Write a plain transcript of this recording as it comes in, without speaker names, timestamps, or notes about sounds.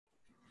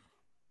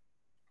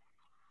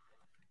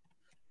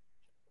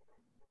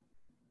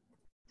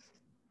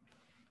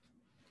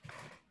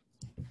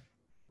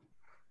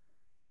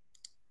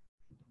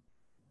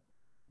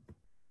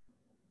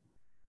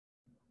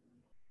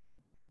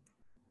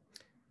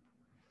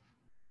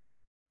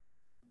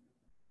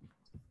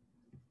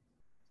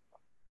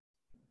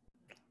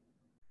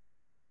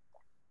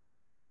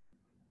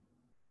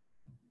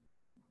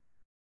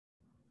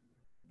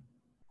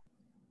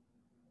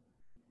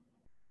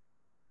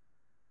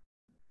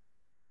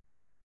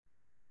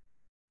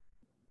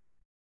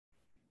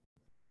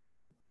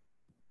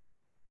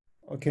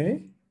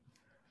Okay.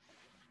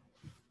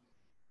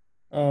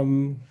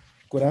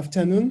 Good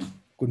afternoon,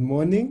 good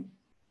morning,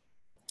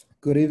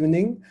 good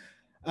evening.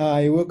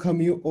 I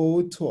welcome you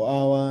all to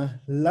our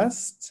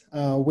last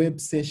web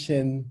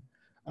session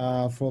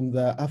from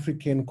the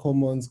African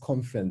Commons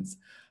Conference.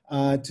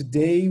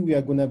 Today, we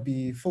are going to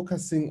be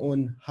focusing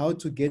on how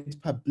to get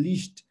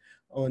published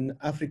on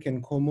African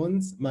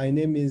Commons. My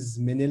name is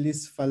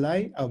Menelisi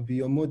Falayi. I'll be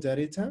your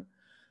moderator.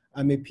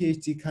 I'm a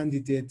PhD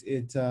candidate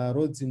at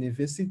Rhodes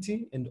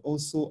University, and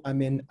also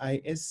I'm an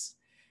ISC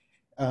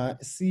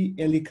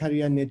Early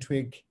Career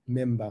Network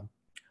member.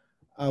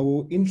 I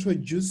will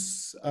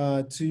introduce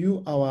to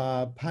you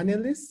our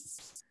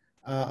panelists.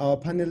 Our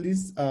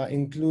panelists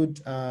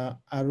include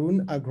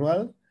Arun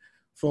Agrawal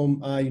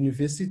from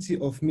University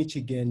of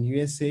Michigan,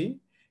 USA.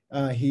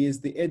 He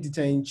is the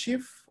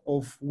editor-in-chief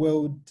of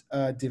World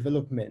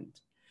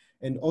Development.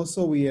 And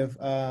also we have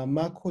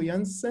Marco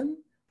Janssen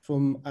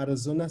from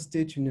Arizona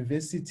State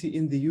University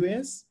in the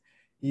US.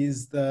 He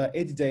is the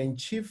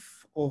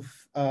editor-in-chief of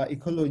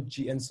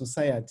Ecology and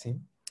Society.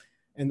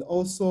 And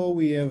also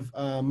we have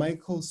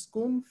Michael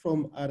Schoon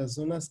from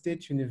Arizona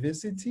State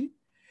University.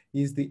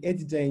 He is the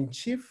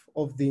editor-in-chief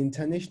of the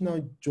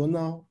International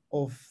Journal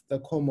of the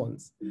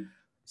Commons.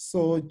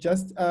 So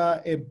just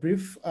a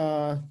brief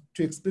to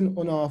explain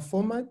on our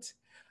format.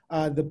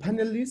 The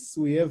panelists,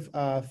 we have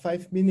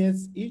 5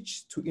 minutes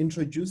each to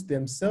introduce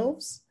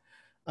themselves.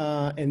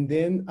 And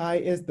then I,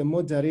 as the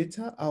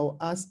moderator, I'll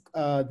ask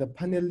the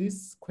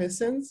panelists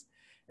questions,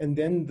 and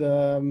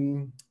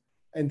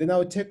then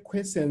I'll take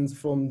questions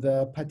from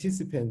the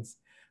participants.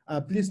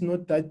 Please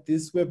note that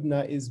this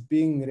webinar is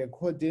being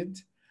recorded.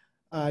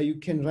 You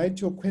can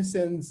write your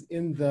questions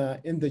in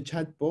the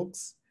chat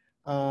box.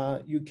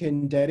 You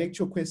can direct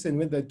your question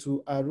whether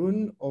to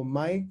Arun or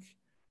Mike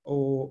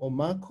or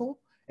Marco,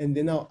 and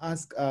then I'll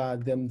ask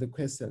them the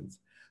questions.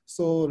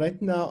 So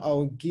right now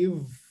I'll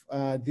give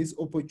this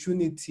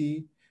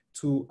opportunity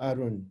to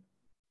Arun.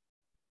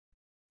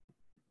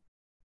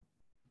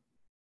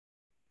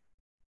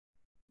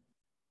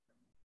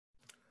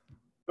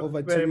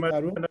 Over to you,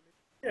 Arun.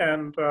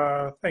 And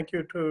thank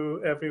you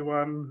to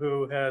everyone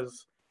who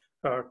has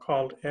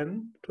called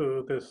in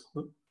to this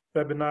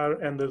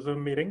webinar and the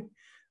Zoom meeting.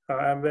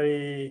 I'm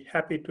very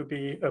happy to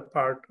be a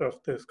part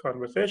of this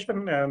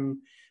conversation, and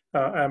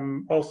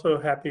I'm also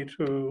happy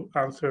to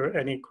answer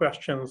any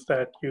questions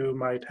that you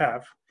might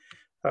have.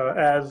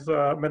 As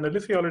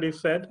Menelisi already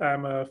said,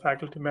 I'm a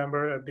faculty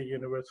member at the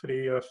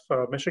University of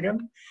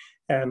Michigan,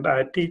 and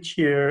I teach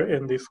here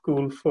in the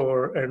School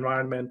for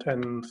Environment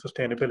and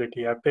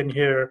Sustainability. I've been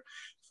here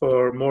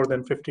for more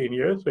than 15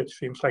 years, which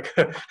seems like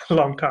a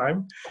long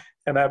time.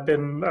 And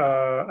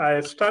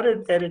I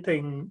started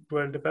editing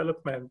World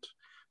Development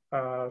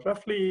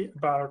roughly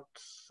about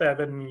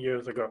 7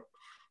 years ago.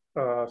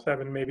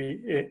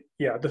 Maybe 8,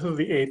 yeah, this is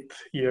the 8th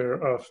year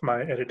of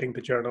my editing the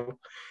journal.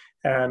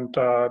 And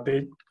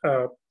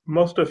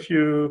most of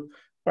you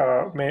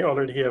may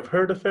already have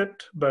heard of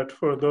it, but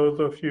for those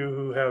of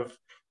you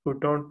who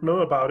don't know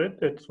about it,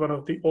 it's one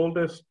of the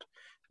oldest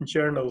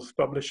journals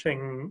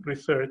publishing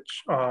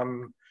research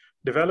on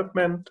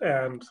development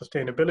and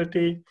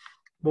sustainability.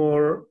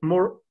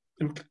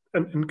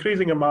 An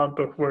increasing amount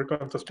of work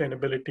on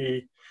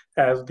sustainability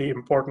as the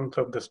importance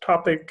of this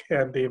topic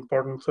and the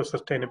importance of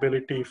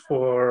sustainability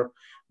for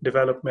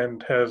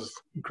development has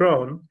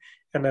grown.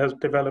 And as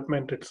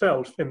development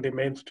itself in the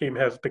mainstream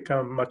has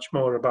become much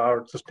more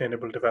about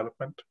sustainable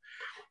development.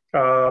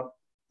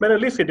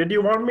 Menelisi, did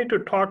you want me to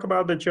talk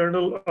about the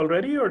journal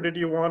already, or did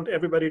you want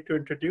everybody to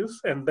introduce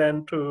and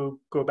then to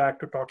go back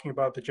to talking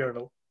about the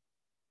journal?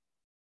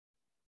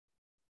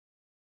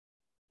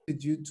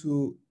 Did you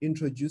to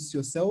introduce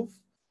yourself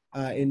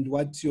and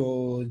what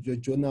your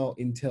journal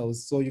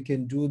entails, so you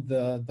can do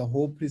the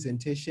whole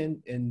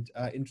presentation and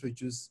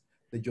introduce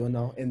the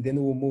journal, and then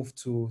we'll move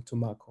to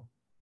Marco.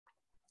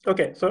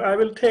 Okay, so I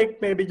will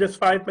take maybe just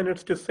 5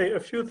 minutes to say a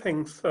few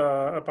things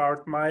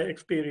about my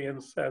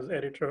experience as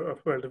editor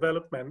of World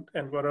Development,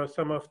 and what are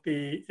some of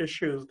the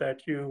issues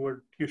that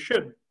you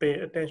should pay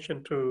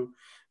attention to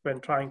when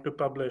trying to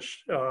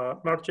publish,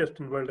 not just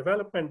in World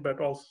Development,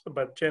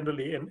 but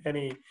generally in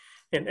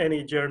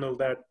any journal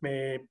that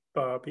may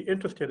be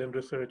interested in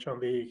research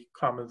on the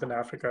commons in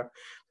Africa.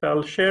 So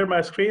I'll share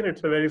my screen.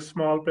 It's a very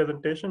small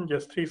presentation,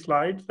 just 3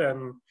 slides,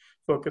 and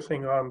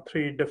focusing on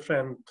 3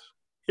 different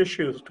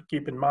issues to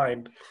keep in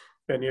mind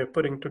when you're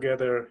putting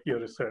together your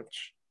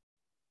research.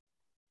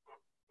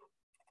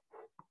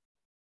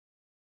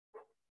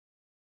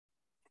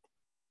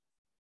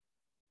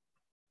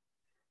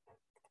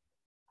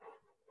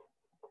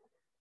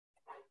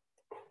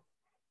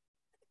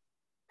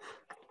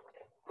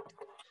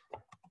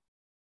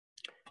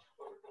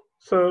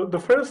 So the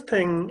first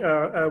thing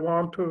I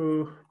want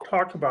to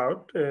talk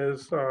about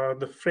is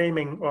the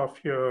framing of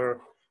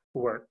your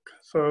work.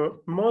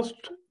 So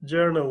most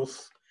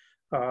journals,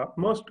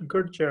 most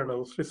good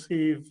journals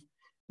receive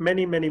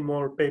many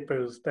more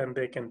papers than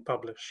they can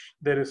publish.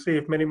 They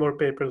receive many more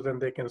papers than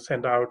they can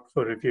send out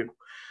for review.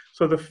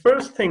 So the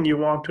first thing you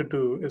want to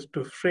do is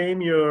to frame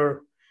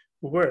your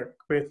work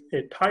with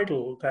a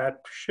title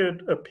that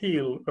should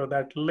appeal or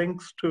that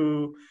links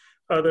to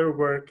other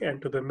work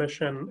and to the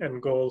mission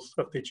and goals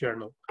of the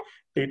journal.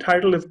 The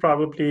title is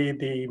probably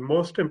the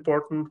most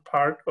important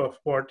part of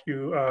what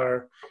you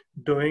are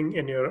doing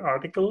in your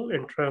article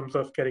in terms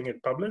of getting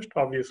it published.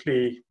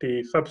 Obviously,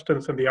 the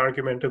substance and the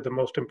argument is the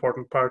most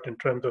important part in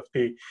terms of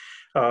the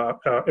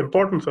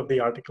importance of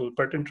the article.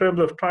 But in terms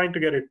of trying to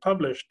get it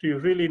published, you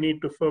really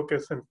need to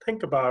focus and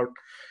think about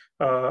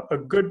a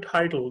good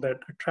title that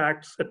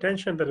attracts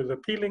attention, that is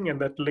appealing,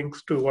 and that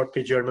links to what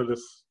the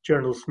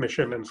journal's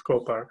mission and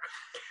scope are.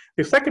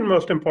 The second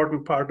most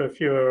important part of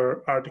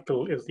your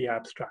article is the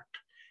abstract.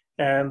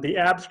 And the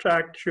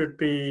abstract should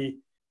be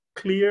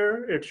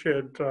clear. It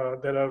should,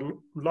 there are a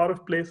lot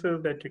of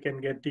places that you can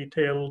get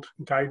detailed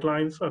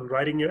guidelines on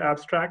writing your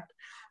abstract.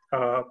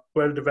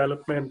 Well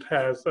Development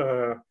has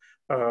a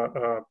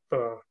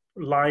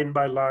line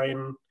by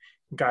line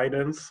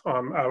guidance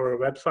on our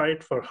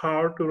website for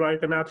how to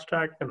write an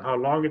abstract and how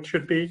long it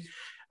should be.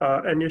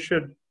 And you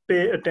should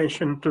pay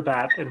attention to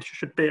that, and you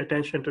should pay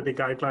attention to the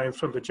guidelines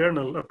from the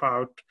journal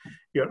about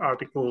your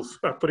articles,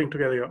 putting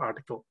together your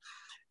article.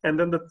 And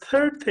then the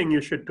third thing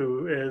you should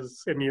do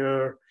is in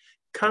your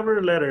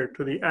cover letter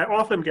to the, I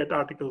often get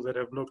articles that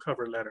have no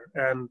cover letter,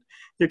 and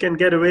you can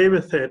get away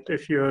with it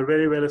if you're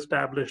very well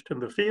established in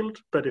the field,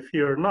 but if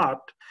you're not,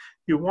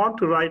 you want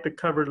to write a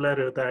cover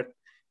letter that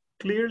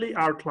clearly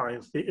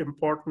outlines the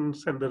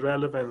importance and the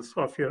relevance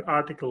of your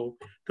article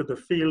to the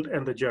field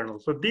and the journal.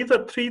 So these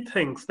are three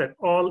things that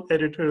all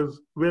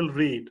editors will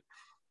read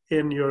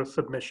in your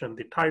submission: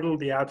 the title,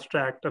 the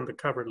abstract, and the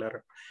cover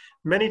letter.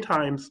 Many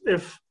times,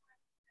 if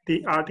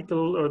the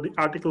article or the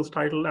article's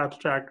title,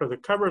 abstract, or the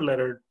cover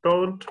letter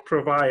don't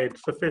provide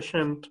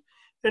sufficient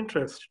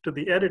interest to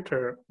the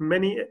editor,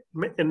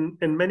 in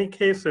many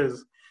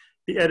cases,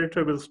 the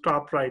editor will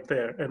stop right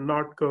there and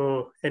not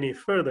go any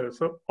further.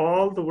 So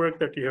all the work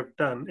that you have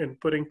done in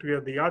putting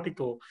together the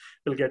article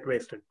will get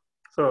wasted.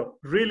 So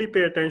really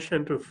pay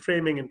attention to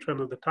framing in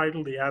terms of the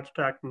title, the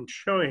abstract, and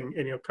showing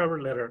in your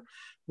cover letter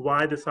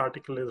why this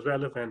article is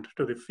relevant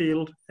to the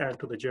field and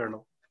to the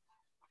journal.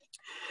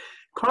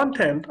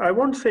 Content, I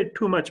won't say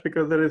too much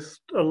because there is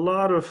a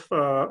lot of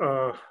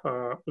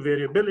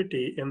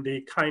variability in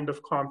the kind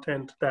of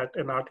content that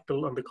an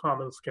article on the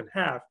Commons can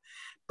have.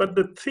 But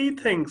the three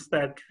things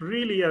that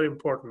really are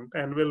important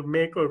and will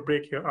make or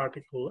break your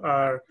article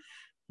are: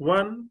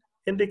 one,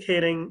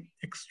 indicating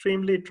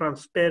extremely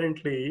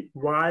transparently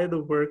why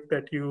the work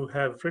that you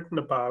have written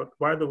about,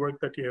 why the work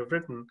that you have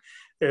written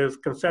is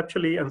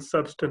conceptually and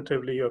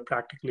substantively or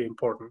practically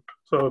important.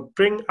 So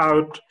bring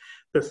out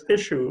this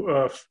issue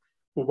of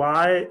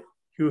why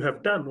you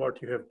have done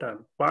what you have done.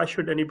 Why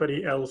should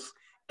anybody else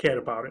care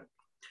about it?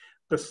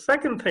 The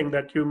second thing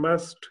that you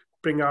must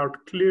bring out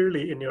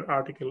clearly in your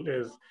article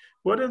is,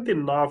 what is the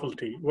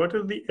novelty? What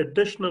is the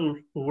additional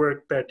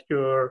work that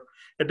your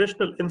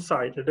additional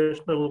insight,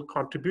 additional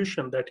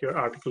contribution that your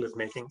article is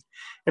making?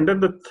 And then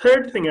the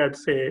third thing I'd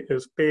say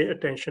is pay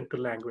attention to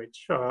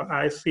language.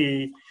 I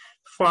see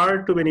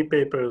far too many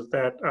papers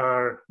that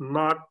are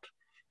not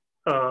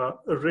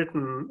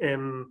written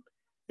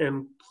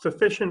in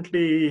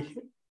sufficiently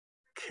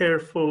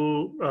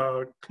careful,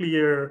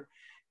 clear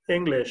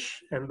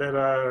English, and there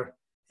are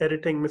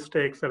editing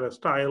mistakes, there are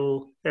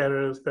style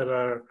errors, there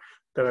are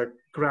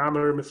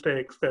grammar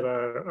mistakes, there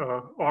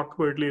are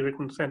awkwardly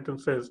written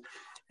sentences,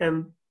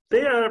 and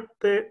they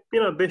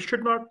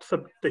should not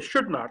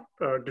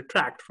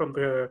detract from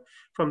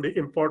the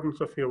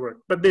importance of your work,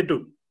 but they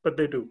do.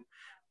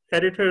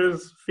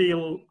 Editors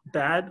feel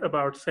bad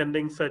about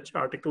sending such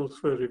articles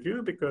for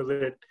review because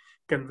it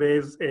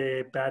conveys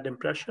a bad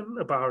impression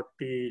about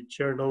the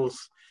journal's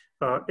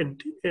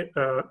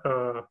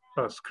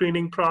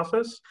screening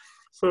process.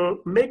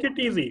 So make it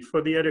easy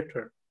for the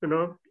editor.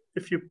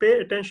 If you pay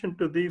attention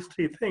to these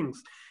three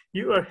things,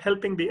 you are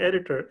helping the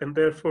editor and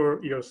therefore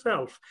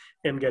yourself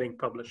in getting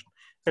published.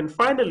 And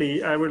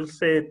finally, I will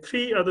say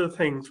three other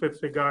things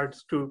with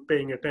regards to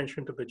paying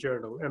attention to the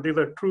journal. And these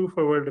are true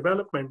for World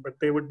Development, but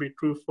they would be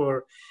true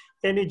for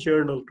any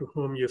journal to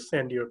whom you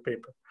send your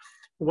paper.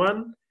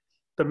 One,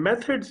 the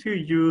methods you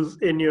use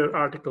in your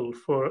article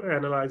for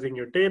analyzing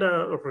your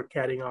data or for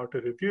carrying out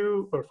a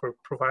review or for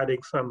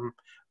providing some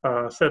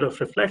set of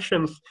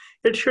reflections,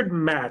 it should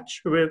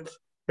match with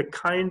the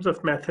kinds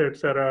of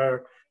methods that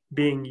are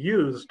being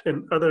used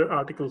in other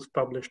articles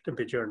published in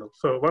the journal.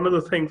 So one of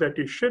the things that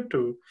you should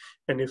do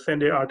when you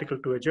send your article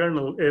to a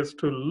journal is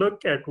to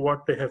look at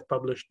what they have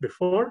published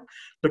before,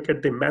 look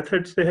at the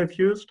methods they have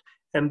used,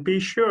 and be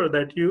sure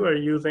that you are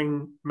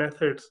using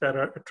methods that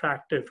are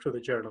attractive to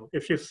the journal.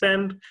 If you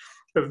send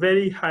a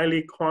very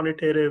highly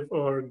quantitative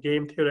or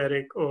game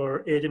theoretic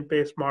or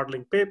agent-based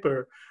modeling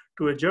paper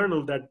to a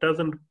journal that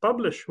doesn't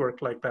publish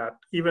work like that,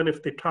 even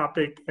if the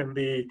topic and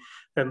the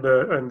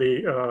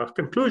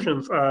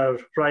conclusions are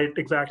right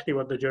exactly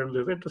what the journal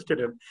is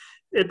interested in,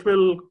 it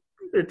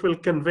will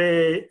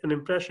convey an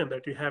impression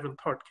that you haven't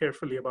thought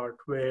carefully about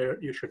where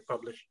you should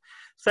publish.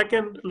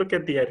 Second, look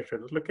at the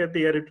editor. Look at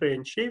the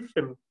editor-in-chief.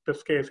 In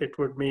this case, it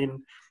would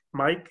mean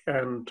Mike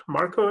and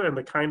Marco and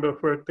the kind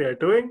of work they are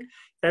doing.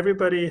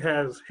 Everybody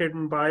has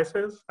hidden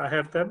biases. I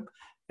have them.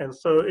 And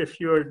so if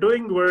you're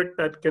doing work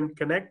that can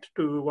connect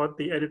to what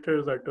the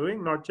editors are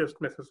doing, not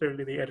just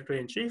necessarily the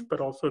editor-in-chief, but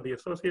also the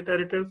associate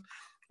editors,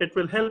 it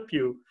will help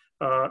you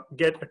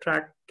get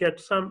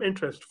some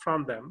interest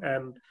from them.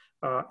 And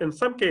in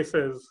some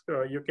cases,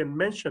 you can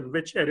mention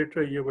which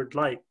editor you would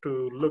like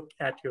to look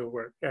at your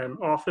work. And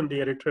often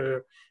the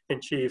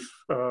editor-in-chief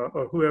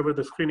or whoever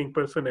the screening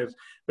person is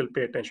will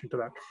pay attention to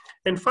that.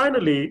 And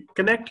finally,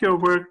 connect your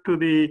work to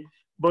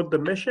both the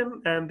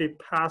mission and the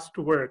past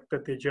work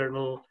that the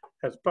journal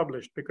has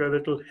published, because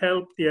it will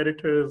help the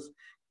editors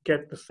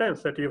get the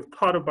sense that you've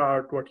thought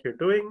about what you're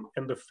doing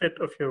and the fit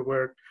of your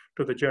work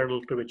to the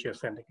journal to which you're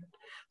sending it.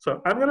 So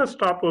I'm going to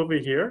stop over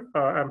here.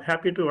 I'm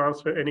happy to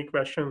answer any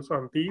questions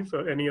on these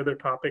or any other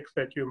topics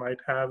that you might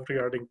have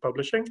regarding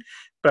publishing,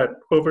 but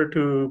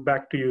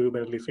back to you,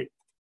 Menelisi.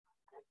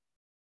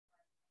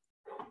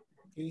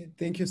 Okay,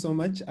 thank you so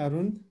much,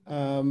 Arun.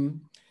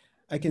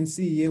 I can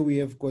see here we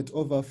have got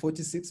over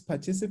 46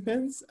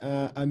 participants.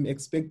 I'm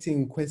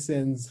expecting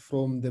questions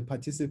from the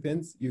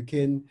participants. You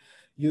can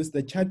use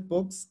the chat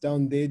box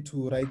down there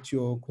to write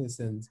your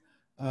questions.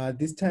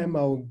 This time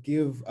I'll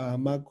give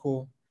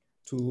Marco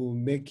to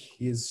make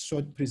his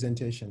short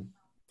presentation.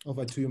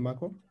 Over to you,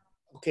 Marco.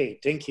 Okay,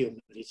 thank you,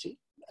 Menelisi.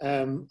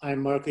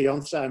 I'm Marco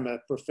Janssen. I'm a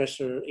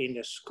professor in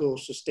the School of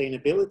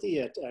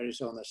Sustainability at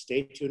Arizona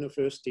State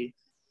University.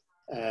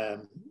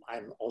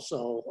 I'm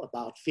also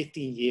about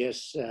 15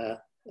 years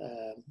at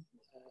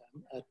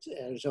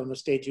Arizona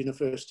State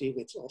University,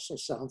 which also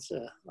sounds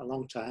a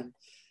long time,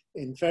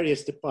 in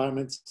various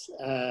departments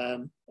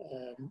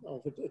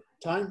over the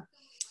time.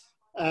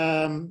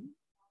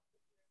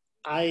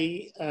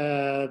 I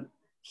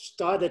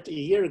started a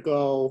year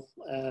ago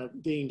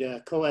being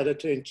the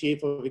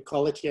co-editor-in-chief of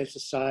Ecology and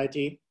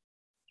Society.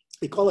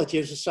 Ecology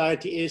and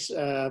Society is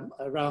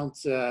around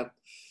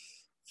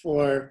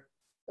for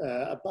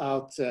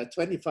about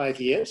 25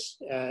 years.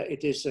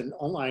 It is an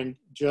online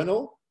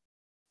journal,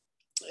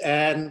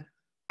 and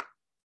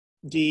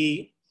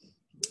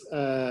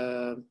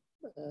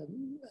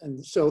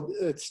so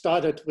it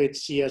started with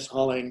C.S.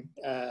 Holling,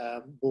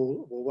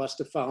 who was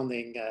the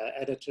founding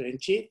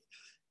editor-in-chief.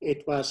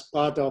 It was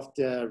part of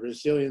the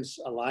Resilience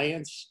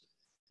Alliance,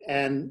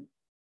 and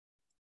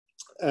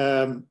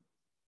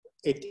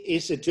it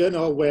is a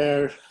journal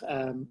where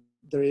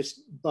there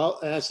is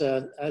as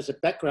a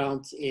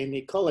background in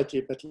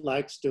ecology, but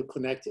likes to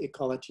connect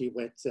ecology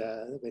with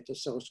the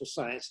social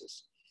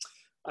sciences.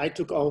 I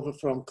took over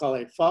from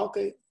Carl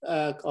Falke,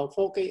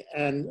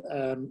 and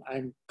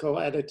I'm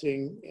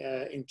co-editing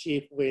in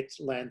chief with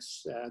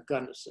Lance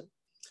Gunderson.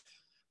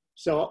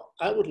 So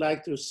I would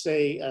like to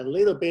say a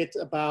little bit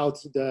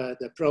about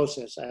the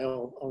process. I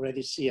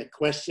already see a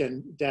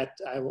question that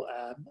I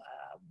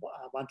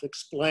want to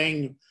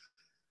explain.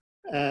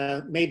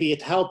 Maybe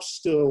it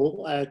helps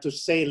to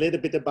say a little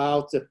bit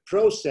about the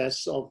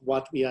process of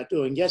what we are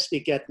doing. Yes, we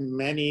get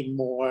many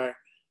more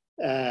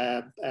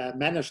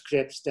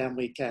manuscripts than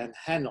we can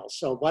handle.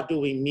 So what do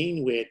we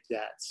mean with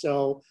that?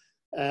 So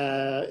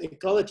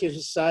Ecology and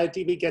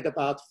Society, we get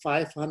about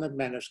 500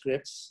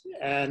 manuscripts,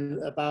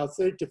 and about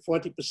 30 to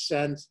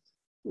 40%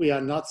 we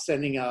are not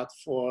sending out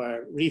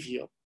for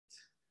review.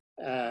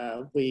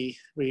 We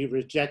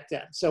reject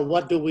them. So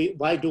why do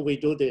we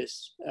do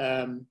this?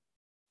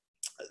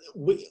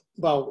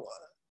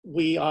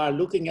 We are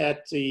looking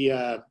at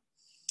the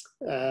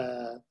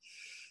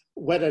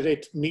whether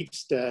it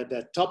meets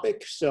the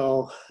topic.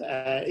 So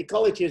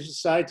Ecology and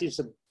Society is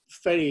a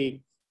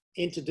very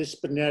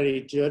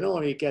interdisciplinary journal,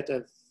 and you get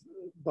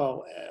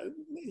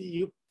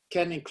you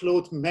can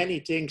include many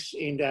things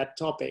in that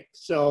topic.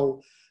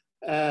 So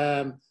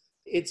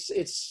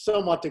it's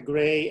somewhat a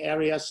gray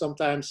area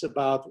sometimes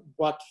about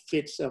what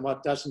fits and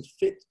what doesn't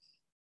fit.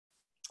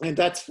 And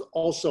that's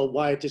also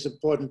why it is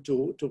important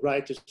to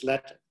write this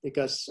letter,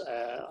 because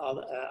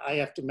I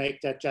have to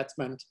make that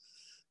judgment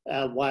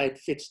why it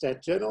fits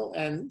that journal.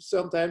 And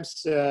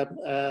sometimes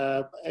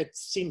it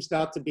seems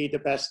not to be the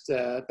best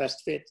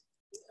fit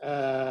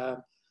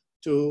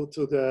to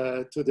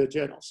the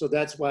journal. So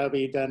that's why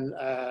we then,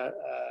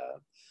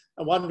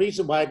 and one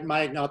reason why it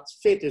might not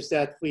fit is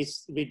that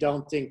we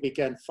don't think we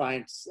can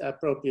find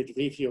appropriate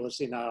reviewers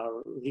in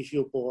our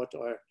review board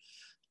or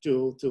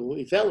to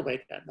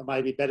evaluate that. It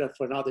might be better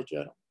for another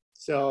journal.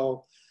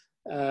 So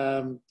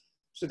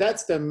so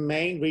that's the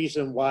main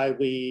reason why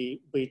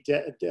we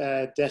reject.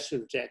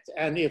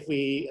 And if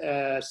we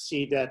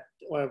see that,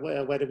 or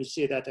whether we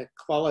see that the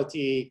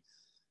quality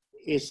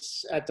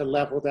is at the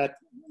level that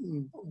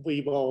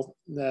we will,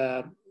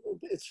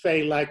 it's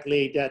very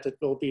likely that it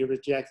will be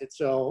rejected.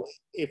 So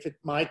if it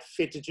might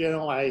fit the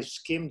journal, I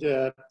skim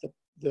the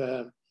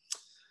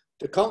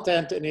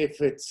content, and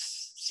if it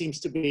seems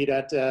to be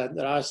that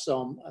there are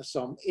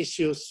some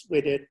issues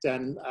with it,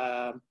 then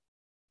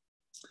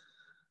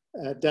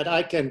that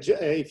I can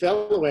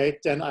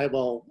evaluate, then I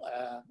will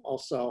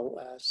also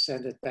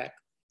send it back.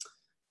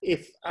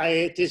 If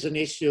it is an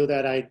issue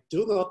that I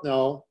do not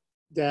know,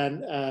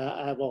 then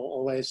I will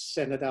always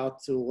send it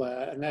out to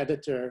an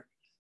editor,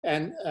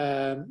 and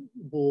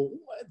will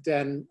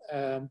then,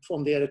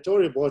 from the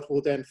editorial board,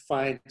 will then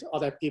find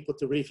other people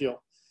to review.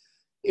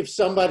 If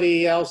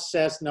somebody else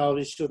says, no,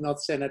 we should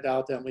not send it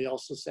out, then we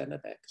also send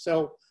it back.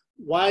 So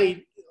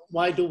why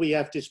do we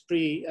have this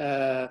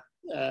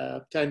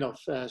kind of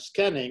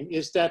scanning?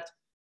 Is that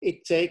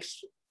it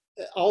takes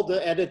all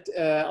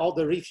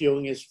the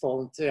reviewing is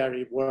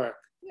voluntary work.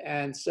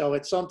 And so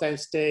it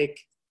sometimes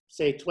takes,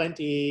 say,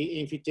 20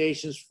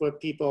 invitations for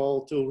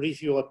people to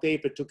review a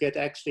paper to get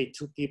actually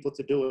 2 people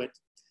to do it.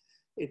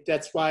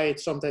 That's why it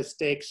sometimes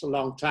takes a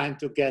long time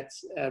to get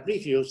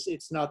reviews.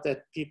 It's not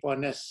that people are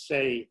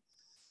necessarily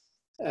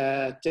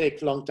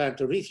take a long time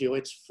to review.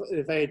 It's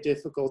very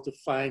difficult to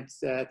find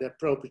the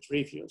appropriate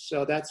reviews.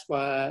 So that's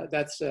why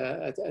that's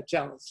a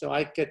challenge. So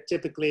I get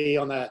typically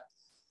on a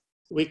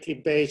weekly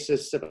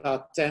basis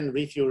about 10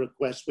 review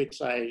requests,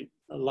 which I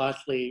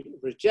largely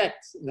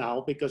reject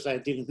now because I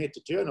didn't hit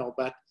the journal.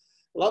 But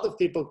a lot of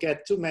people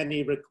get too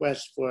many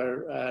requests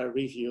for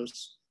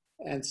reviews.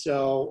 And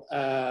so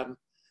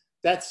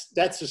that's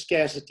a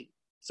scarcity.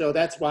 So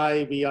that's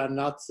why we are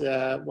not,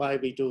 why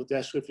we do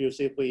desk reviews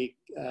if we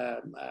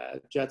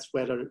judge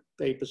whether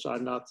papers are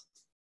not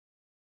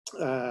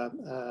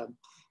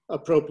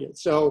appropriate.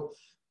 So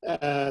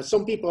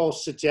some people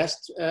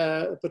suggest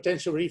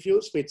potential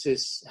reviews, which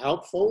is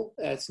helpful.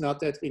 It's not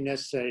that we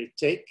necessarily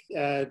take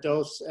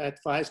those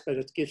advice, but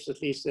it gives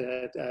at least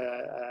a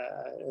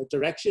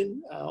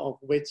direction of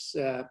which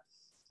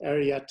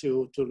area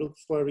to look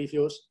for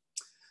reviews.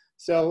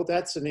 So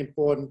that's an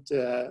important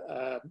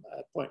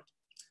point.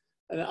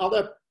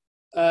 Another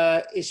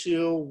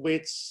issue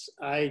which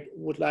I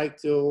would like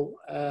to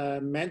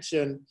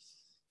mention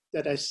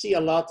that I see a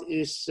lot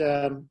is,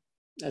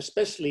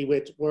 especially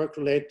with work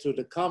related to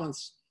the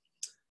commons,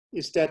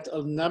 is that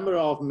a number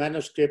of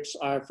manuscripts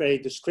are very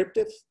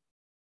descriptive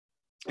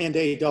and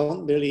they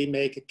don't really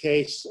make a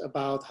case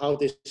about how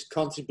this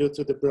contributes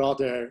to the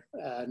broader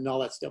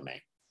knowledge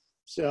domain.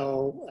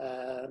 So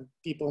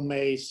people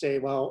may say,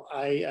 well,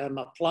 I am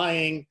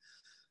applying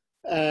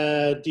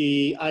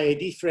the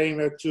IAD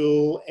framework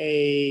to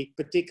a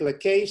particular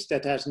case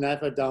that has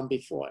never done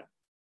before.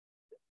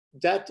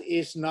 That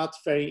is not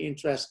very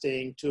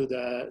interesting to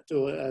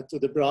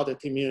the broader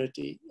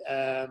community.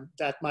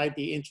 That might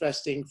be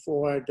interesting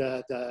for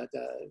the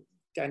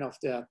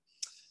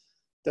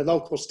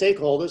local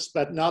stakeholders,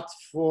 but not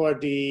for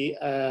the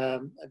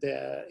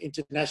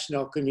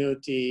international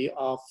community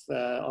of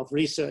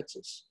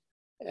researchers.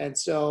 And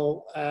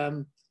so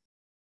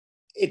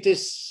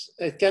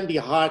it can be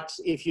hard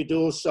if you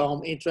do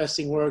some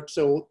interesting work,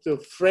 so to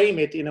frame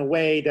it in a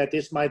way that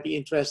this might be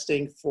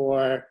interesting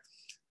for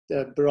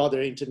the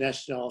broader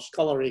international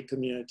scholarly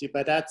community,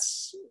 but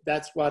that's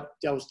what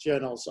those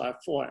journals are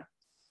for.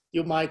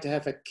 You might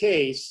have a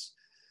case.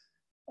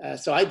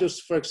 So I do,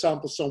 for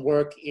example, some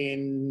work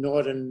in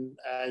northern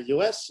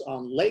US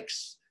on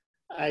lakes.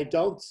 I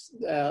don't,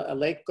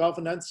 lake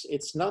governance.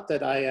 It's not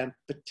that I am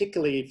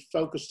particularly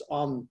focused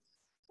on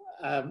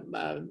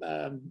the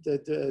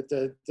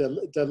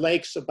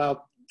lakes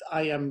about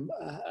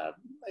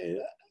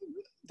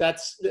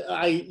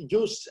I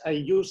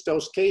use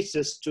those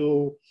cases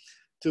to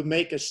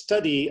make a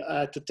study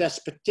to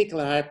test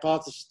particular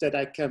hypotheses that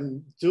I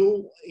can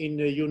do in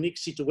a unique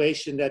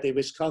situation that in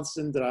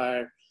Wisconsin there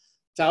are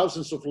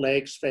thousands of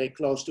lakes very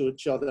close to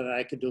each other, and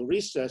I can do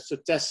research to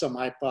test some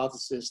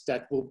hypotheses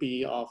that will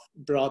be of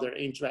broader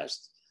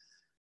interest.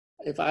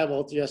 If I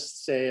will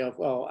just say,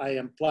 well, I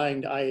am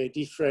applying the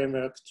IAD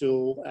framework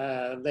to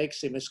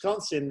lakes in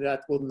Wisconsin,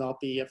 that would not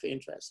be of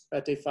interest.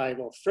 But if I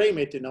will frame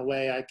it in a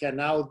way, I can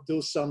now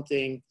do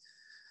something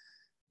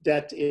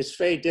that is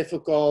very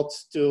difficult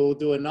to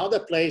do in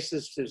other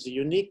places. There's a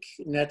unique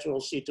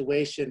natural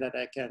situation that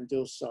I can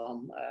do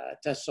some,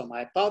 test some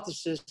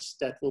hypotheses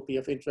that will be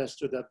of interest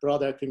to the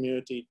broader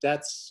community.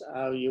 That's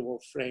how you will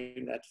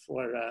frame that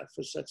for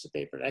such a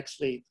paper.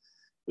 Actually,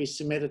 we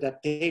submitted a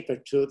paper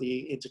to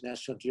the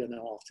International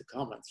Journal of the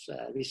Commons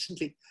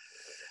recently.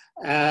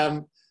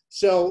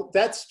 So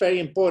that's very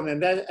important.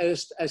 And that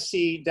is, I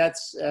see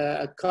that's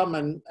a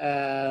common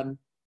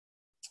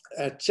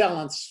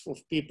challenge for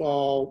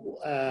people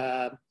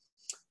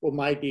who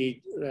might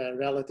be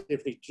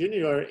relatively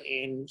junior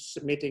in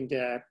submitting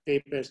their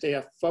papers. They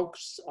are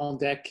focused on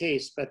their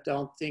case, but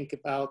don't think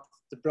about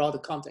the broader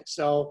context.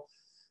 So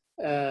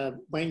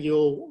when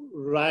you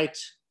write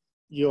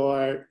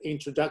your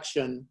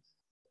introduction,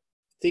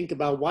 think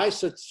about why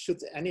should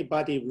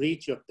anybody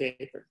read your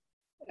paper.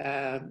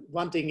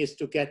 One thing is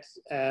to get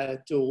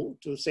to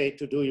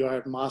do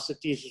your master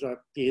thesis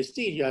or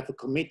PhD. You have a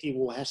committee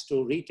who has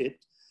to read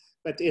it.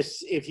 But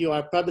if you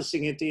are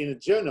publishing it in a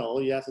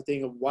journal, you have to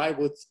think of why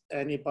would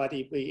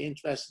anybody be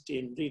interested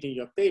in reading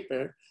your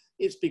paper?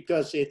 It's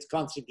because it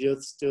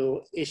contributes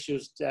to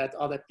issues that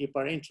other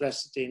people are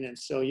interested in, and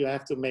so you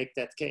have to make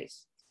that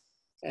case.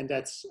 And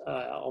that's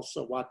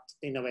also what,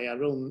 in a way,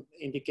 Arun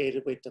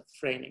indicated with the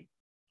framing.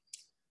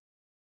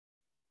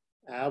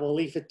 I will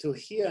leave it to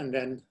here, and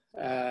then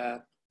I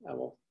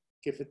will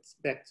give it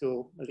back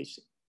to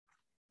Menelisi.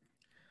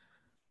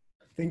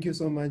 Thank you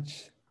so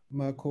much,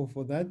 Marco,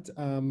 for that.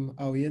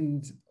 I'll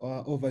hand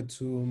over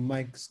to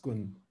Mike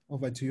Schoon.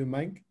 Over to you,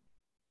 Mike.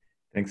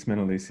 Thanks,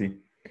 Menelisi.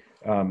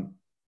 I'm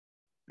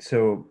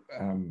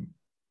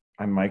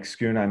Mike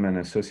Schoon. I'm an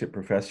associate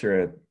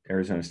professor at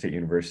Arizona State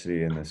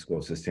University in the School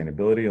of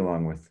Sustainability,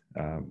 along with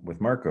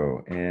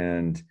Marco,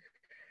 and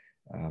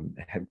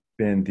have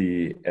been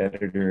the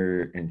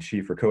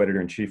editor-in-chief or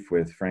co-editor-in-chief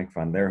with Frank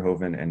van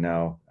Leerhoven and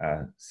now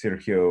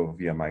Sergio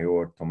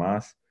Villamayor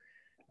Tomas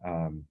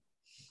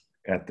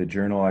at the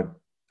Journal.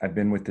 I've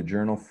been with the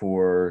Journal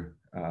for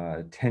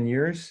 10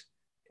 years,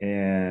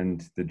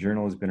 and the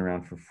Journal has been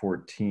around for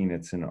 14.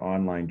 It's an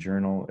online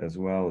journal as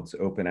well. It's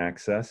open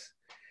access.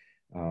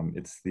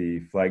 It's the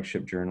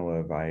flagship journal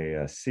of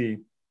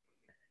IASC.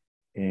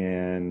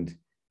 And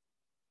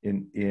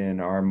in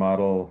our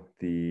model,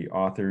 the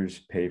authors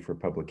pay for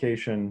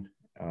publication,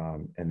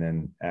 and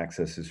then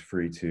access is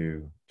free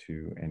to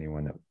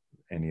anyone,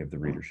 any of the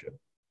readership.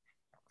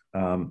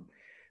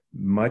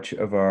 Much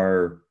of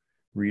our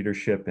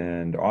readership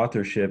and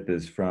authorship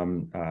is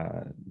from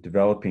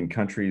developing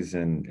countries,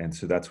 and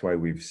so that's why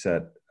we're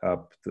set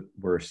up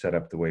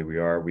the way we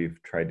are.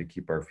 We've tried to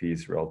keep our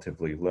fees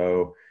relatively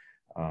low.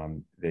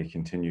 They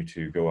continue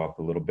to go up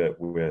a little bit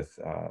with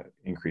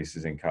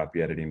increases in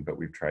copy editing, but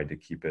we've tried to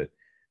keep it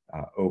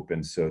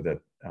open so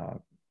that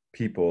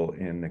people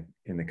in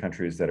the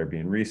countries that are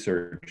being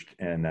researched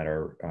and that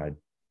are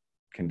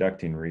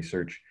conducting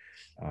research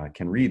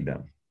can read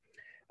them.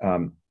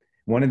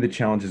 One of the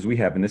challenges we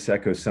have, and this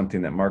echoes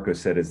something that Marco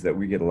said, is that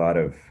we get a lot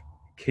of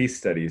case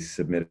studies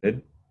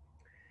submitted.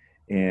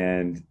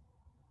 And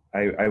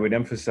I would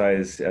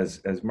emphasize,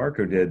 as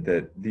Marco did,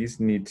 that these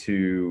need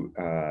to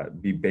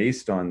be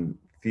based on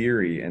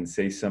theory and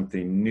say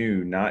something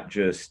new, not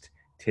just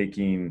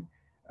taking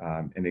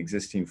an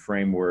existing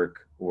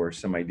framework or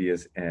some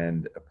ideas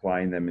and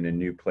applying them in a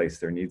new place.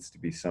 There needs to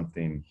be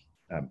something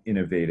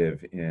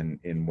innovative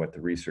in what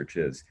the research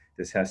is.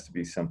 This has to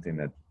be something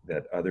that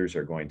others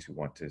are going to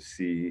want to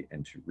see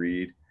and to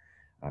read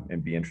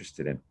and be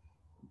interested in.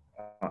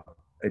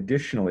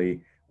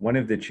 Additionally, one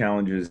of the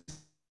challenges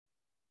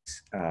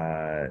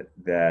that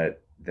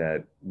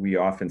we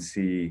often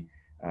see,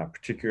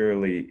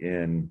 particularly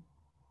in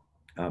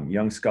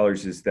young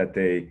scholars, is that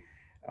they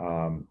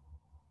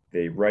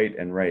write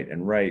and write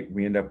and write.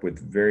 We end up with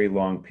very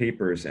long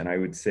papers, and I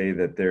would say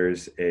that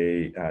there's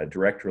a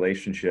direct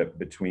relationship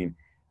between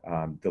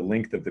the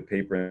length of the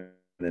paper and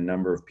the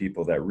number of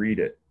people that read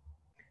it.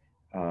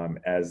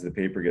 As the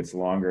paper gets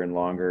longer and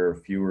longer,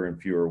 fewer and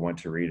fewer want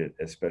to read it,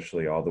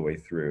 especially all the way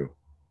through.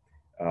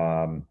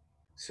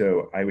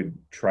 So I would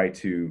try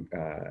to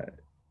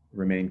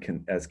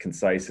remain as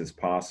concise as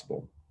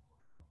possible.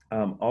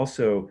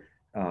 Also,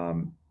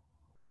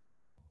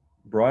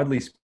 broadly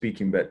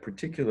speaking, but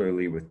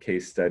particularly with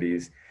case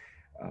studies,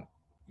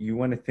 you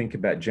want to think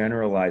about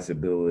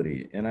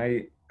generalizability. And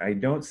I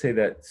don't say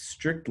that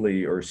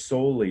strictly or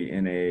solely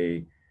in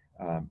a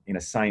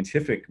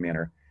scientific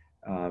manner,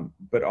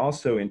 but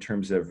also in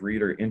terms of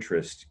reader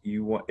interest.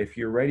 If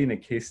you're writing a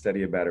case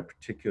study about a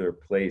particular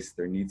place,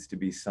 there needs to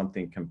be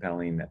something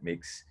compelling that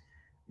makes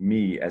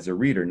me, as a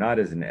reader, not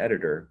as an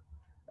editor,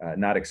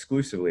 not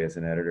exclusively as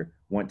an editor,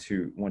 want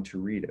to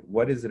read it.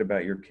 What is it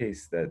about your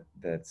case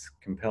that's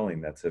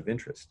compelling, that's of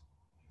interest?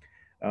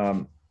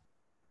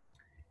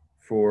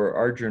 For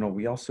our journal,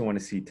 we also want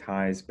to see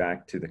ties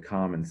back to the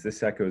commons.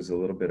 This echoes a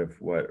little bit of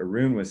what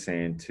Arun was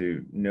saying,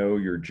 to know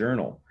your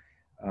journal.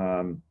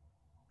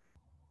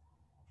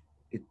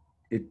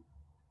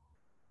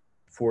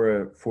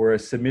 For a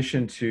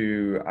submission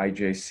to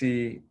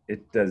IJC,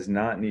 it does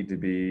not need to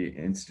be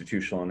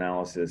institutional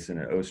analysis in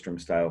an Ostrom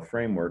style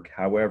framework.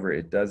 However,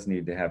 it does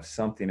need to have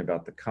something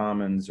about the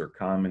commons or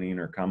commoning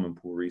or common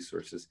pool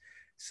resources,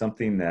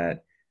 something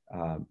that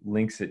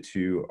links it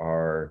to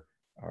our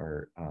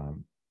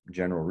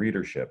general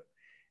readership.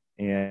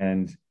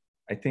 And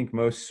I think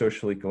most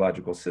social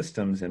ecological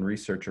systems and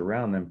research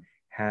around them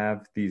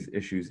have these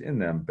issues in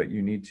them, but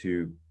you need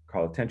to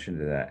call attention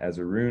to that. As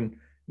Arun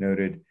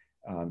noted,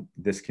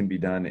 this should be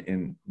done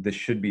in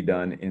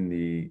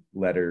the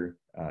letter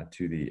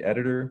to the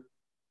editor,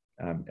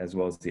 as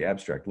well as the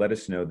abstract. Let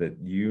us know that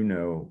you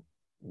know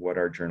what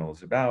our journal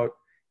is about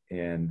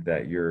and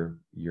that your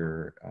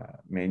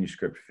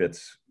manuscript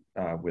fits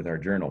with our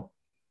journal.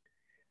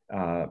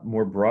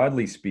 More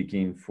broadly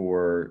speaking,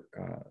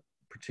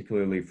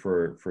 particularly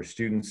for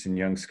students and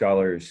young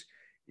scholars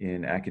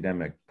in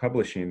academic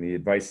publishing, the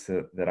advice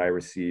that I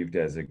received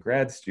as a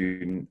grad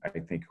student, I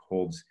think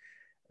holds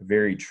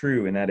very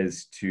true, and that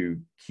is to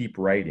keep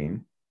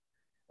writing,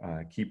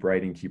 keep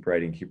writing, keep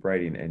writing, keep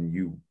writing, and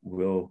you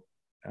will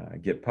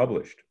get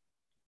published.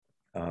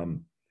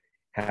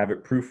 Have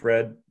it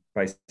proofread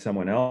by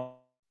someone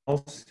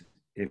else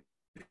if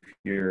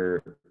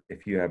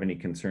you have any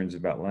concerns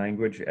about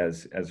language.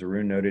 As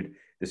Arun noted,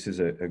 this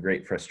is a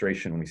great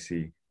frustration when we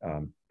see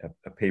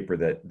a paper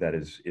that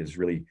is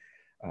really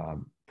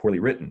poorly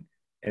written.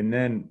 And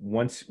then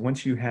once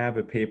you have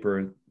a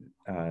paper,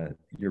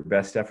 your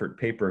best effort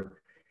paper,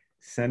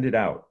 send it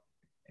out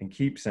and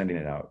keep sending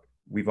it out.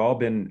 we've all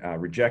been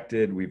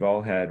rejected. We've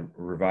all had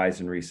revise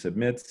and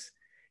resubmits.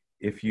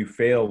 If you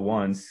fail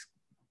once,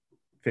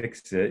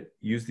 fix it,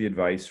 use the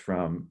advice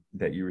from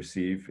that you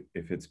receive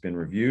if it's been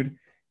reviewed,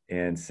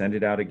 and send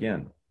it out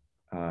again.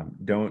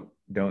 Don't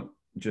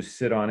just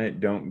sit on it.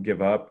 Don't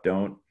give up.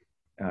 Don't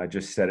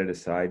just set it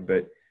aside,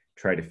 but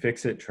try to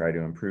fix it, try to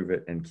improve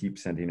it, and keep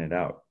sending it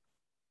out.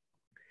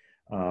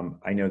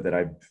 I know that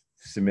I've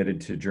submitted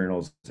to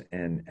journals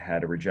and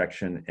had a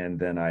rejection, and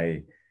then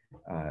I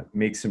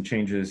make some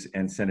changes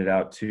and send it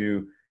out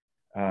to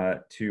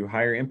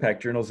higher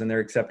impact journals, and they're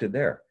accepted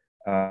there.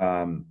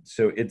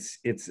 So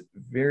it's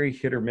very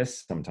hit or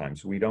miss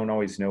sometimes. We don't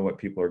always know what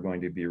people are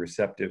going to be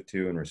receptive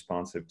to and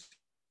responsive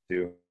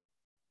to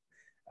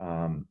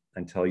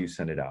until you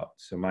send it out.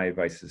 So my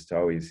advice is to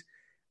always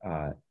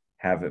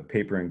have a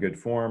paper in good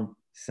form,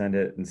 send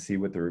it, and see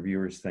what the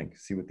reviewers think,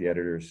 see what the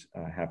editors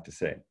have to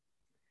say.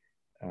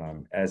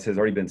 As has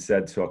already been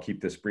said, so I'll keep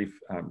this brief,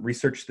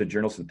 research the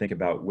journals and think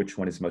about which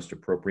one is most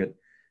appropriate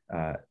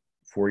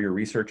for your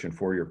research and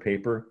for your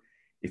paper.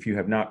 If you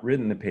have not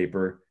written the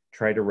paper,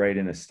 try to write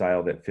in a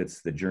style that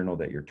fits the journal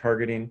that you're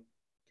targeting.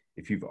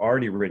 If you've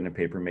already written a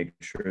paper, make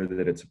sure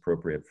that it's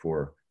appropriate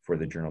for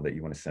the journal that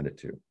you want to send it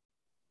to.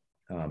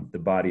 The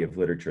body of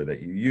literature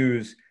that you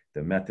use,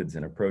 the methods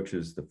and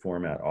approaches, the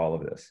format, all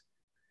of this.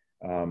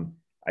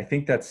 I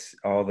think that's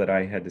all that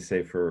I had to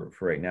say for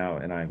right now,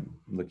 and I'm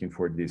looking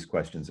forward to these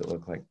questions. It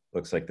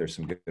looks like there's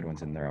some good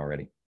ones in there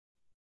already.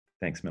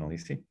 Thanks,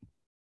 Menelisi.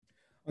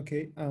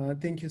 Okay,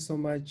 thank you so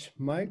much,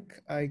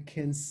 Mike. I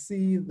can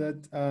see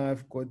that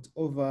I've got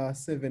over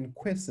 7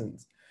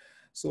 questions.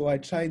 So I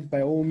tried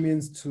by all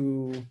means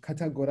to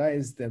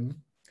categorize them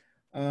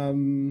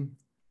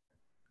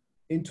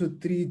into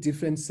 3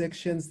 different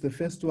sections. The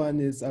first one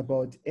is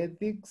about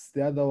ethics,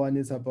 the other one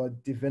is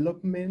about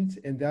development,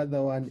 and the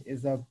other one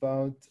is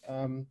about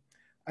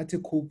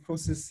article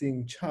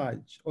processing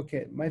charge.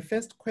 Okay, my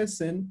first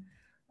question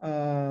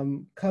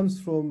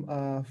comes from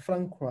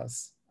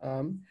Francois.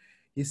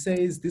 He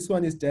says this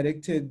one is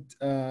directed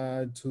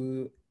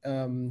to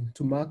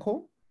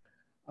Marco.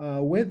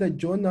 Whether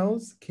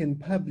journals can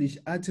publish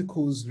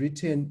articles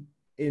written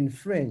in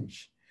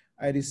French.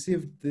 I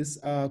received this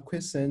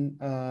question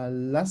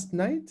last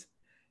night.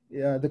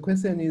 The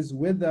question is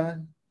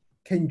whether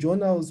can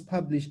journals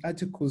publish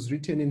articles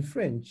written in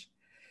French?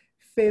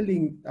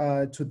 Failing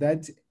to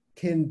that,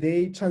 can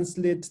they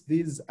translate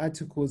these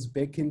articles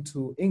back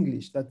into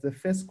English? That's the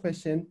first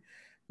question.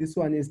 This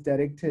one is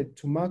directed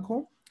to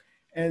Marco.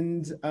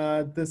 And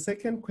the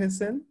second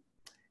question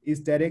is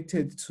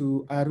directed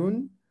to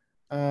Arun.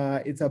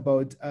 It's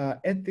about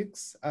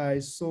ethics. I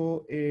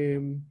saw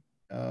a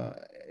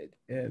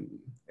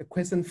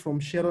question from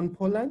Sharon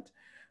Pollard.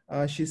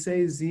 She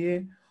says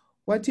here,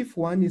 what if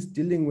one is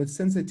dealing with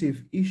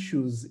sensitive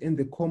issues in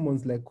the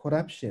commons like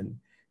corruption?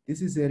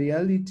 This is a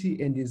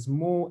reality and is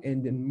more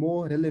and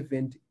more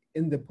relevant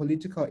in the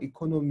political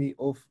economy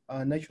of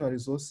natural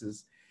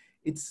resources.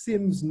 It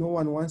seems no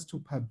one wants to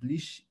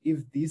publish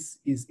if this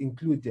is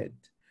included.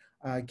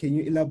 Can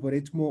you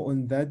elaborate more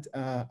on that,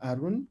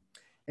 Arun?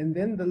 And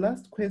then the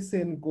last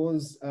question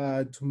goes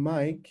to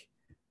Mike.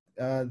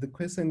 The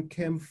question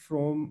came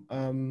from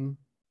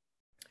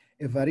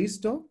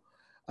Evaristo.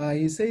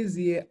 He says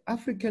here,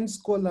 African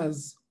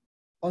scholars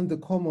on the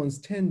commons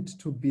tend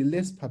to be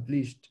less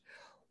published.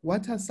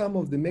 What are some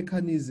of the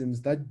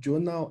mechanisms that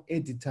journal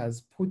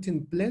editors put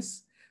in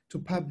place to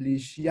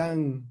publish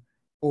young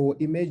or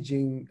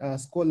emerging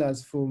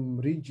scholars from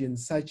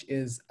regions such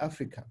as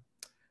Africa?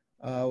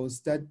 I'll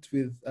start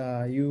with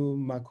you,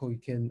 Marco. You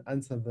can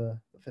answer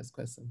the first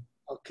question.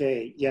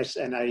 Okay, yes,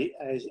 and I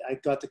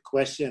got a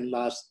question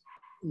last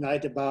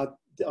night about,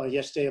 or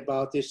yesterday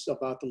about this,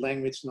 about the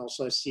language, and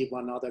also I see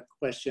one other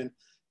question.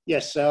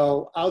 Yes,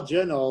 so our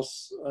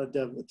journals,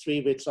 the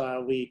 3 which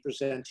we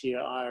present here,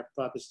 are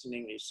published in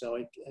English. So,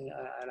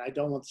 and I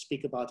don't want to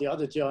speak about the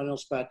other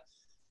journals, but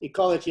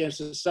Ecology and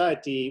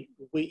Society,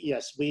 we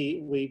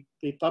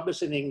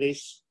publish in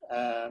English,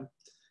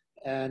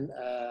 and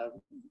I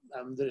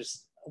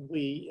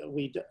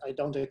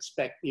don't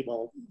expect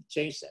people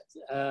change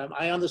that.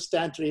 I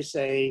understand there is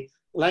a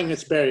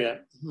language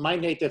barrier. My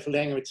native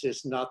language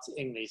is not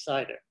English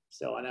either.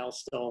 So, and I'll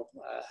still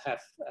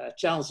have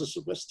challenges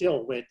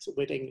still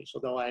with English,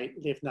 although I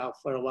live now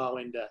for a while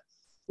in the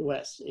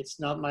US. It's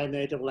not my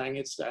native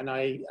language, and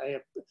I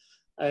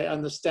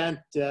understand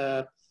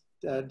the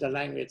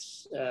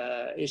language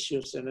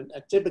issues, and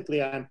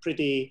typically I'm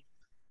pretty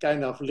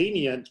kind of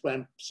lenient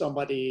when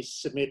somebody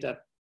submit a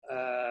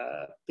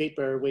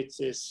paper which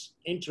is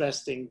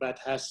interesting but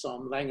has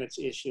some language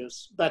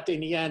issues. But in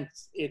the end,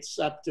 it's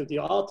up to the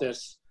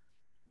authors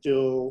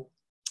to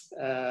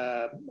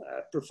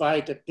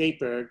provide a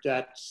paper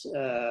that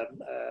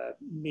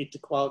meet the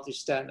quality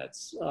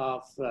standards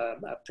of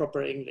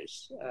proper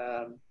English.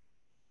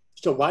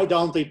 So why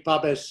don't we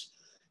publish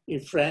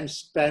in French,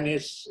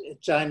 Spanish,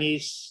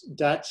 Chinese,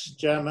 Dutch,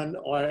 German,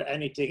 or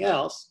anything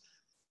else?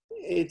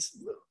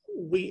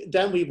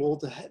 Then we will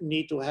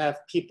need to have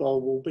people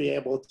who will be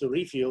able to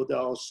review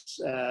those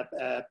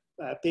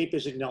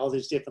papers in all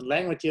these different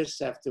languages,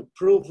 have to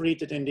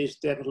proofread it in these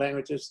different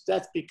languages.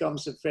 That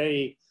becomes a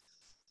very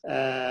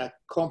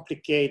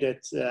complicated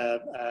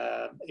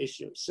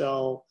issue.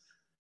 So,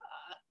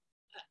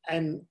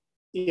 and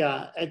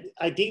yeah,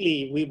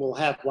 ideally we will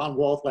have one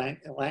world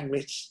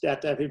language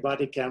that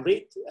everybody can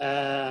read.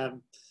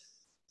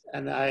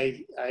 And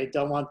I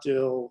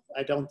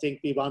don't think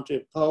we want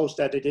to impose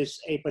that it is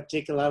a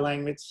particular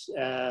language,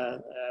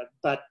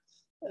 but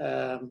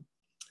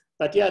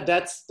yeah,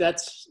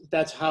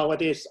 that's how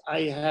it is.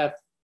 I have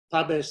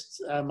published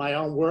my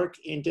own work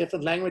in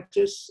different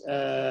languages.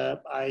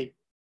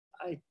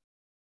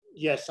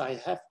 Yes, I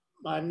have.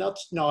 I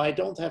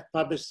don't have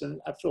published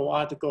a full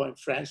article in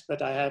French,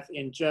 but I have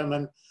in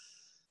German,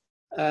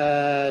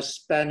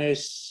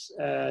 Spanish,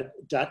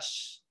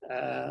 Dutch.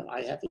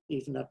 I have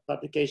even a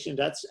publication in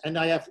Dutch, and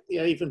I have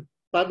even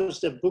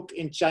published a book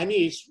in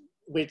Chinese,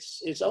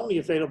 which is only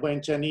available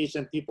in Chinese,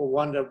 and people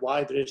wonder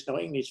why there is no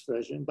English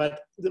version.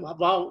 But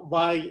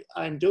why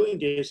I'm doing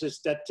this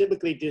is that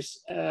typically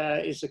this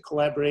is a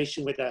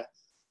collaboration with a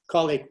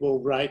colleague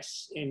who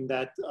writes in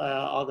that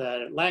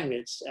other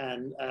language,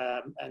 and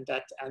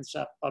that ends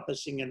up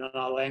publishing in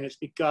another language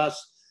because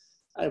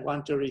I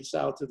want to reach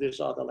out to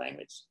this other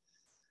language.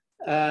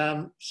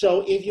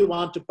 So if you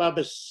want to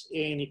publish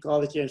in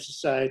Ecology and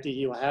Society,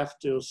 you have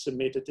to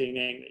submit it in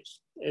English.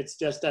 It's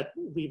just that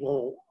we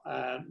will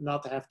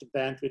not have the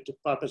bandwidth to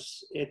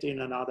publish it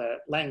in another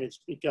language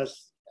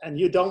and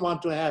you don't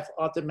want to have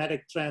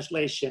automatic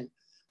translation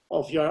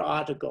of your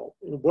article.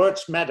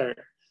 Words matter.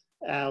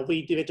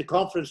 We did at the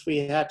conference, we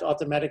had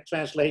automatic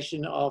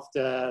translation of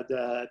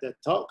the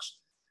talks.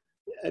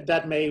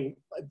 That may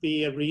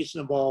be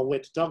reasonable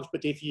with talks,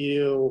 but if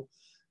you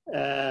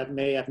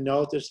may have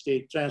noticed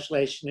the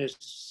translation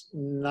is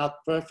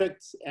not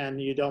perfect and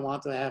you don't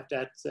want to have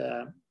that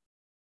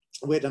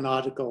with an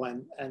article.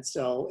 And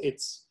so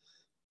it's,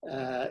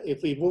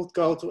 if we would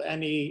go to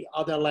any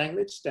other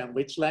language, then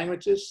which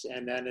languages?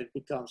 And then it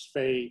becomes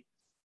very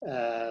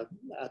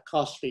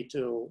costly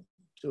to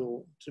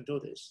do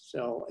this.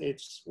 So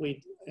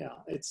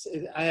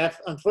I have,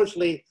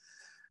 unfortunately,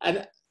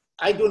 and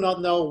I do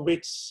not know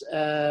which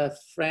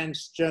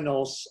French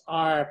journals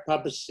are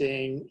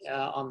publishing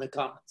on the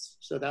comments.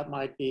 So that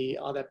might be,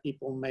 other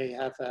people may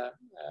have an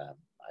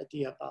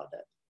idea about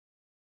that.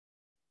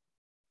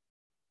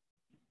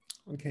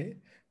 Okay,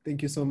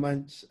 thank you so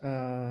much,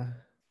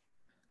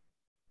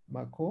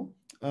 Marco.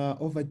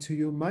 Over to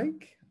you,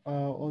 Mike,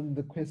 on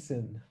the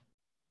question.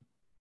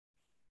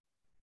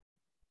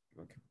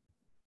 Okay.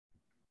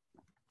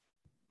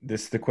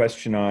 This is the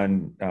question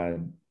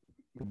on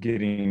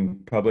getting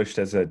published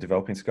as a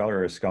developing scholar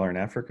or a scholar in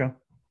Africa?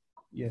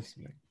 Yes.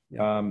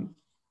 Yeah.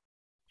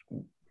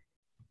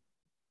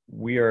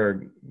 We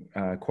are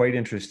quite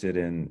interested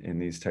in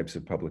these types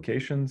of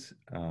publications.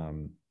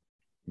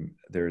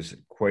 There's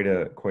quite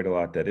a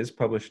lot that is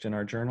published in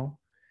our journal.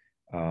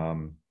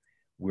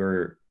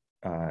 We're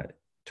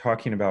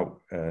talking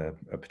about a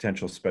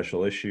potential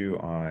special issue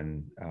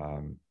on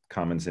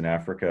commons in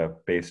Africa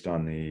based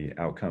on the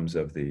outcomes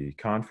of the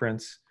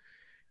conference.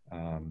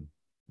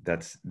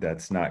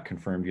 That's not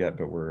confirmed yet,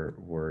 but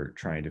we're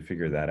trying to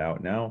figure that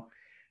out now.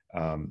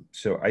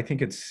 So I think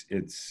this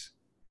is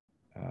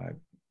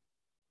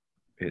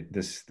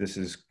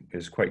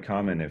quite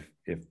common.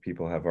 If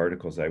people have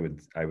articles, I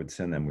would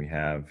send them. We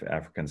have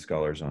African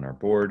scholars on our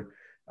board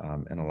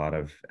and a lot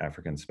of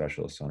African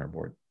specialists on our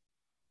board.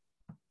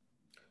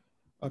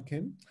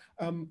 Okay.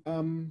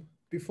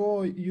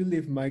 Before you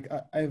leave, Mike,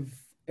 I have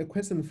a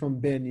question from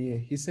Ben here.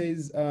 He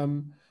says,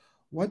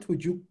 what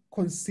would you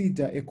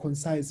consider a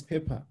concise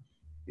paper?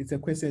 It's a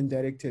question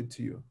directed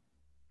to you.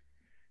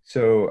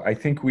 So I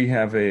think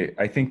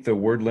I think the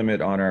word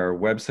limit on our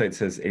website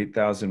says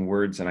 8,000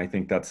 words, and I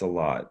think that's a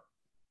lot.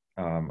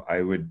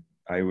 I would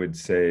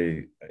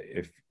say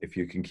if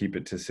you can keep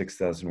it to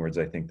 6,000 words,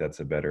 I think that's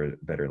a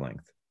better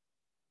length.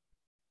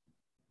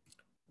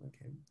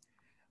 Okay.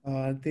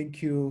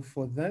 Thank you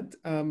for that.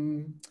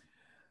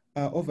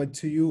 Over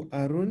to you,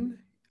 Arun,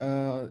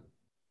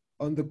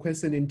 on the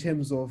question in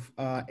terms of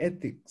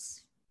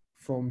ethics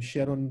from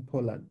Sharon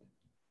Pollard.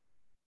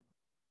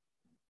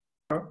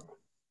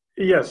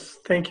 Yes,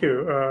 thank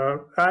you.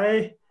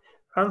 I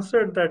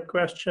answered that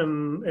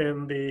question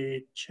in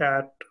the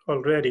chat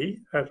already.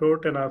 I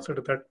wrote an answer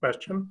to that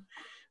question,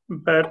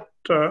 but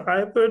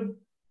I would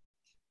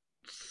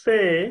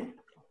say,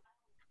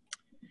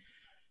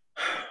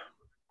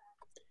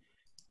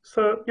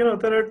 so,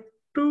 there are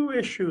two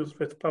issues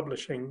with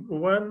publishing.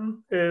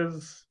 One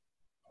is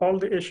all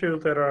the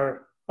issues that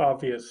are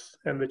obvious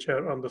and which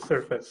are on the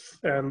surface,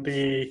 and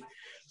the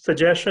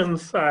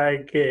suggestions I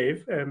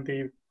gave and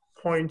the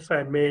points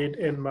I made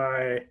in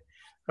my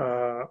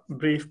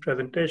brief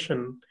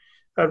presentation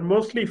are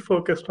mostly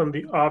focused on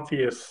the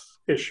obvious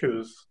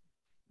issues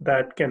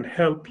that can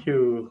help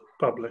you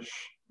publish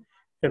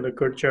in a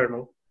good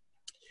journal.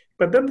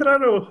 But then there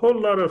are a whole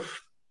lot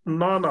of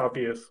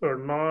non-obvious or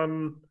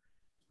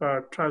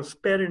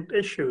non-transparent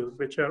issues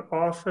which are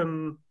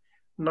often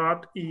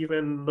not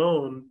even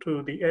known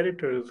to the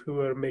editors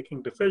who are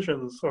making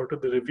decisions or to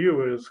the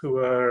reviewers who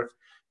are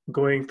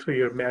going through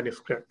your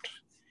manuscript.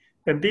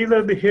 And these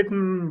are the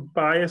hidden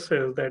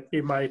biases that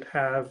we might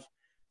have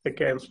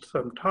against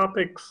some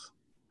topics,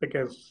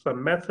 against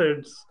some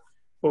methods,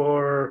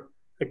 or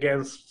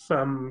against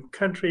some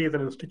countries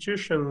and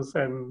institutions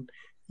and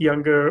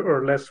younger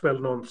or less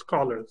well-known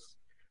scholars.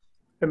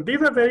 And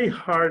these are very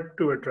hard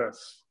to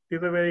address.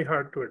 These are very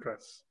hard to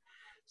address.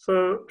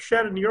 So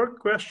Sharon, your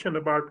question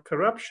about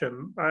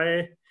corruption,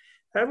 I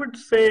would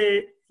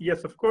say,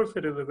 yes, of course,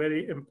 it is a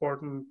very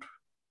important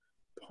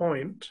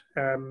point.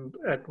 And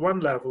at one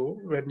level,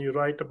 when you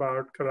write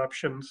about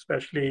corruption,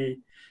 especially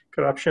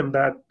corruption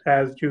that,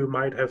 as you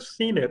might have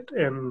seen it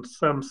in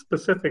some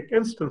specific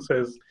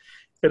instances,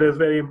 it is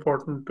very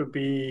important to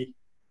be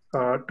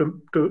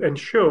to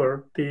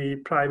ensure the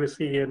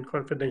privacy and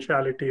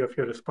confidentiality of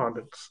your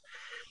respondents.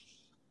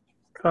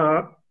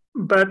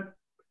 But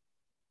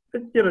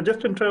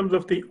just in terms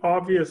of the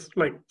obvious,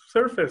 like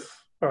surface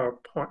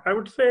point, I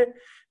would say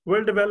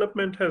World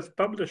Development has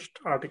published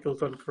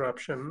articles on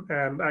corruption,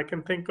 and I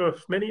can think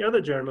of many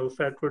other journals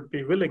that would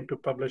be willing to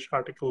publish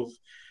articles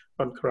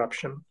on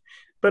corruption.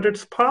 But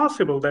it's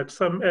possible that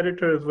some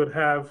editors would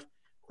have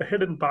a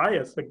hidden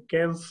bias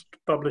against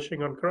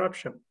publishing on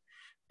corruption.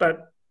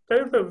 But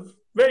there's a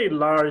very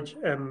large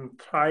and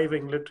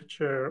thriving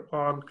literature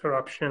on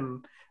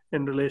corruption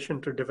in relation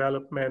to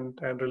development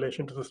and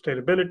relation to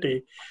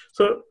sustainability.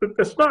 So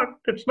it's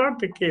not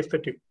the case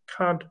that you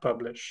can't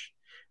publish.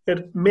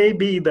 It may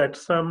be that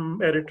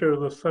some editors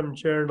or some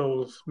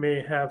journals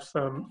may have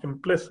some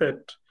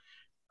implicit,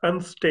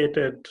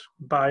 unstated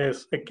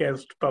bias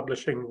against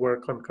publishing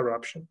work on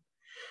corruption.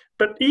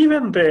 But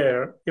even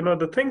there,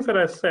 the things that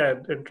I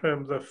said in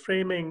terms of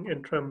framing,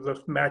 in terms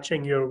of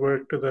matching your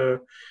work to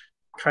the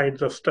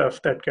kinds of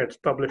stuff that gets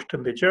published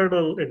in the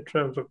journal, in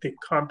terms of the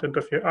content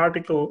of your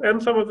article,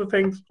 and some of the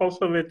things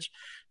also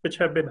which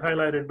have been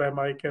highlighted by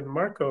Mike and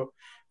Marco,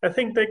 I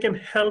think they can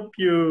help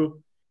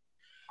you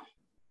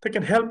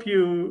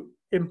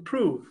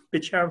improve the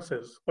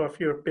chances of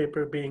your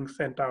paper being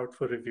sent out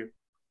for review,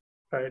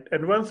 right?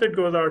 And once it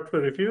goes out for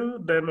review,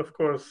 then of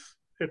course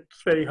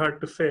it's very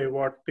hard to say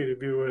what the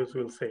reviewers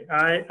will say.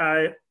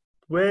 I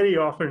very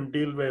often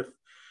deal with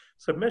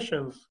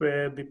submissions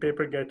where the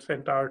paper gets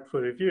sent out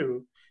for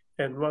review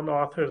and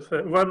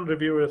one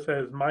reviewer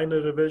says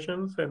minor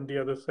revisions and the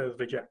other says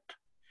reject.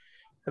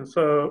 And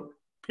so,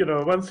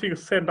 once you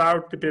send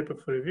out the paper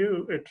for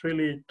review, it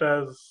really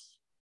does,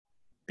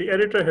 the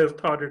editor has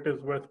thought it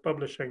is worth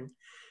publishing,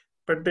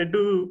 but we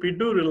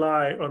do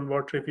rely on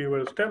what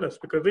reviewers tell us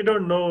because we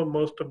don't know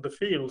most of the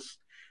fields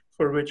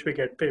for which we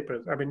get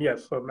papers. I mean,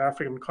 yes, on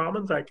African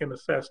Commons, I can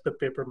assess the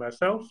paper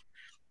myself.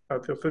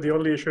 So the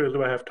only issue is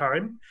do I have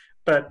time?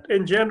 But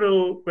in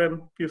general,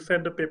 when you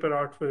send a paper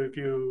out for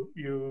review,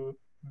 you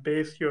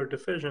base your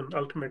decision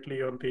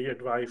ultimately on the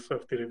advice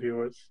of the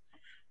reviewers.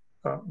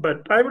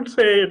 But I would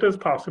say it is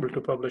possible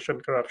to publish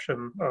on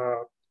corruption.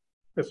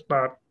 It's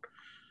not,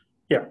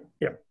 yeah.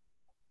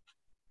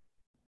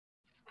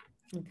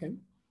 Okay.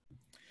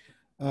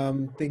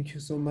 Thank you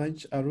so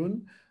much,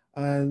 Arun.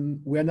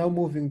 And we are now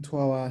moving to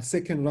our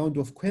second round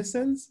of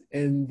questions,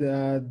 and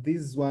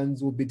these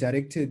ones will be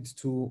directed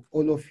to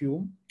all of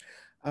you.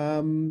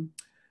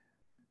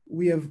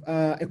 We have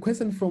a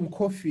question from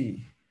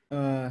Kofi.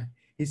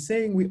 He's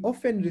saying we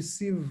often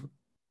receive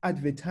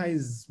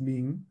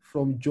advertising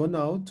from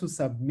journal to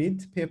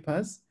submit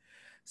papers.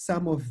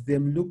 Some of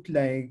them look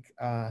like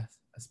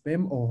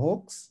spam or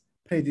hoax,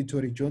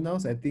 predatory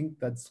journals. I think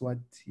that's what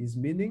he's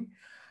meaning.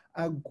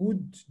 A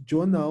good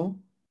journal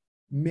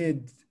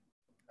make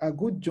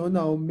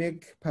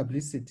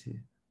publicity.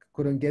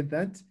 Couldn't get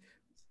that.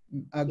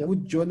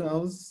 Good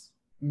journals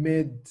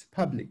made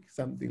public,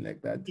 something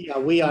like that. Yeah,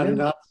 we are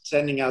not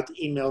sending out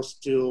emails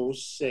to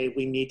say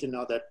we need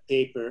another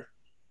paper.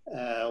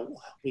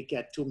 We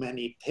get too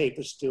many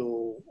papers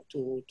to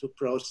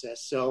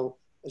process. So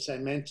as I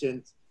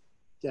mentioned,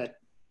 that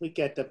we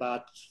get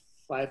about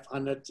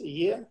 500 a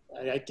year.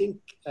 I think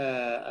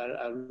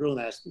Arun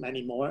has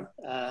many more.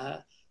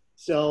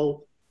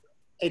 So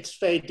it's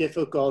very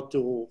difficult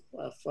to,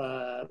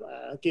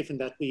 given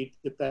that we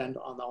depend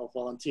on our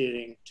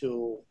volunteering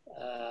to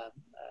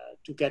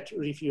get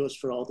reviews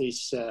for all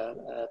these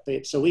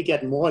papers. So we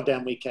get more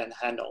than we can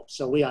handle.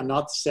 So we are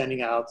not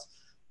sending out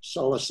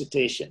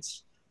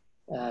solicitations.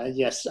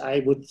 Yes, I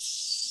would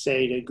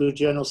say the good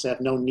journals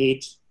have no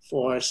need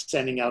for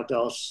sending out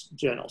those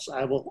journals.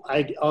 I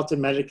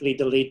automatically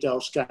delete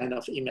those kind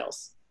of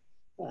emails.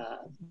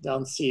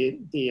 Don't see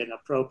it be an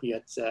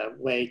appropriate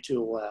way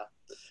to,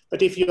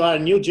 but if you are a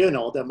new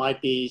journal, there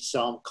might be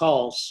some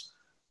calls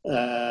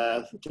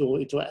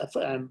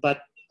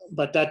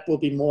but that will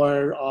be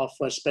more of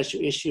special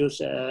issues,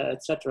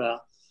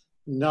 etc.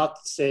 Not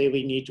say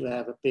we need to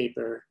have a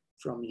paper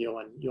from you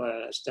and you are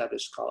an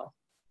established scholar.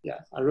 Yeah,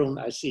 Arun,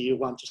 I see you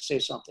want to say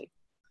something.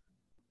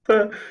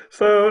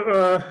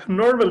 So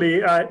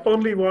normally I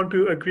only want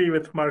to agree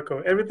with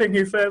Marco. Everything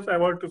he says, I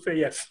want to say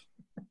yes.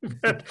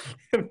 But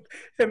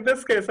in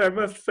this case, I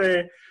must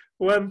say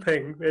one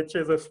thing, which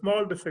is a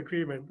small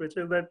disagreement, which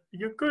is that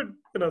you could,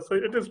 so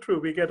it is true,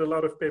 we get a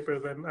lot of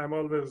papers, and I'm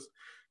always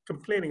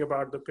complaining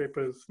about the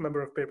papers,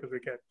 number of papers we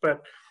get.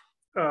 But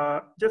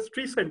just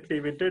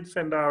recently, we did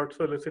send out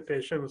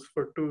solicitations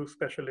for 2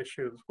 special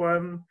issues.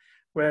 One,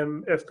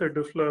 when Esther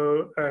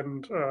Duflo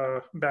and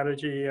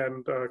Banerjee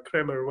and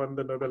Kremer won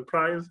the Nobel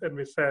Prize, and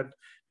we said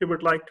we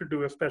would like to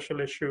do a special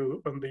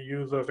issue on the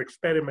use of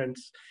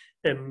experiments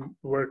in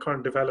work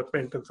on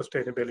development and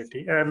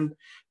sustainability. And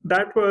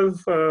that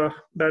was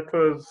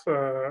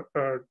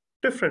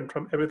different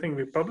from everything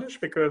we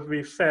published, because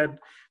we said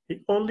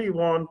we only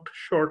want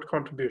short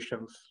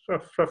contributions,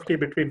 roughly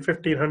between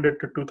 1,500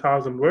 to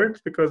 2,000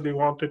 words, because we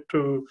wanted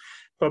to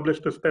publish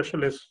the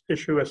specialist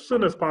issue as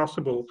soon as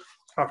possible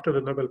after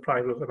the Nobel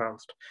Prize was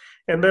announced.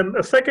 And then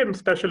a second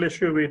special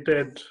issue we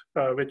did,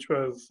 which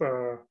has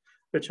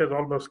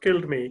almost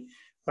killed me,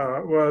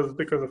 was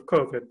because of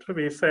COVID.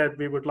 We said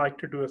we would like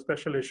to do a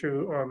special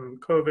issue on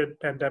COVID,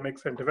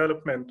 pandemics, and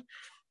development.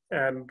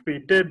 And we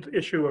did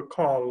issue a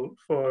call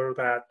for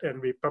that,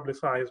 and we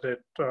publicized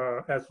it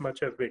as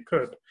much as we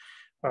could.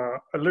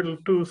 A little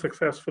too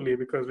successfully,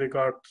 because we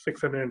got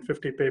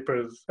 650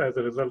 papers as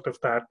a result of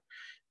that.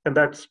 And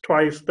that's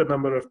twice the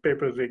number of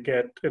papers we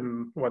get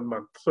in 1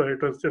 month. So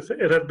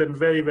it has been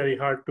very, very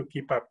hard to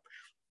keep up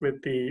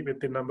with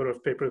the number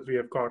of papers we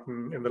have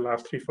gotten in the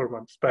last 3-4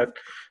 months. But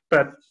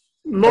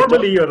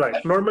normally you're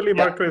right. Normally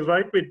Marco is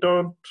right. We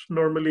don't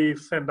normally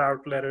send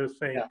out letters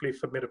saying, please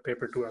submit a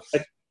paper to us.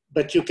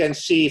 But you can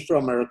see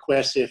from a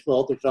request, if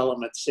World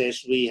Development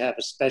says we have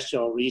a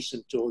special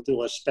reason to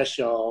do a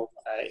special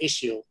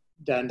issue,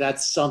 then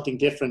that's something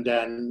different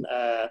than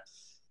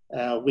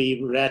we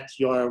read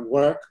your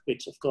work,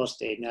 which of course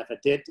they never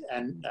did,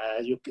 and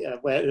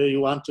whether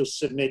you want to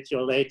submit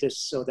your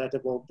latest so that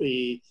it will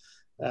be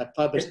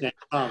published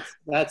next month.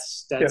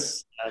 That's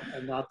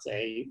not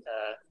a,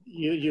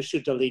 you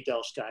should delete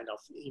those kind of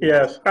emails.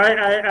 Yes,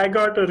 I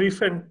got a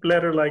recent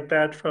letter like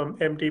that from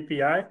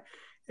MDPI,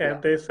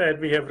 and they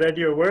said, we have read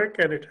your work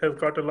and it has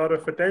got a lot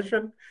of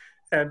attention,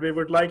 and we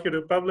would like you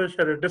to publish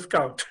at a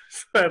discount.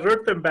 So I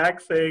wrote them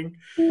back saying,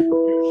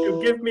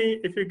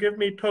 if you give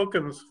me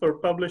tokens for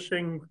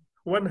publishing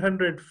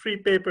 100 free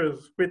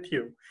papers with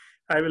you,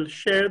 I will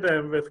share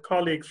them with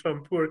colleagues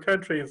from poor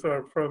countries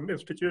or from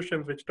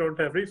institutions which don't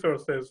have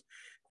resources.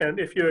 And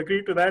if you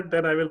agree to that,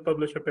 then I will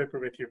publish a paper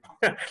with you.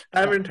 I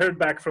haven't heard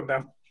back from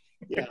them.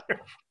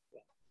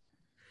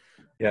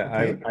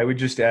 Yeah, I would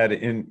just add,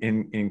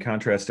 in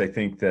contrast, I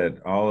think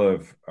that all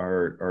of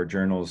our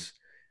journals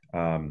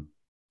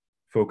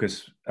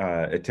focus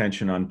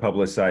attention on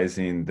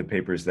publicizing the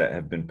papers that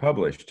have been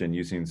published and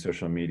using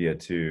social media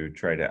to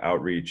try to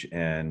outreach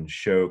and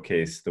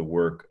showcase the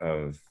work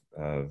of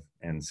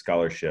and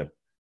scholarship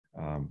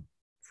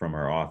from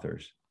our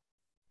authors.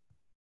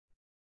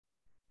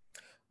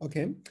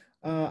 Okay,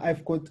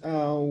 I've got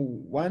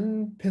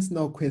one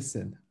personal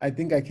question. I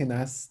think I can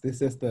ask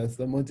this as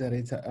the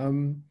moderator.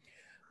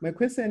 My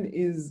question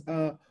is,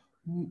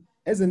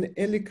 as an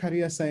early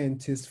career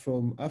scientist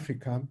from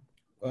Africa,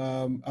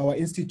 our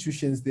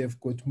institutions, they've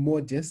got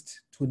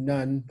modest to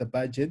none the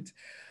budget.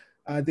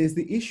 There's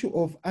the issue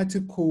of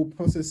article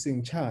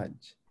processing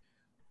charge.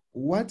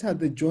 What are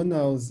the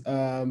journals,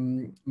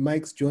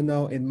 Mike's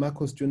journal and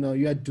Marco's journal,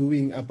 you are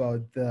doing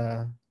about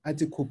the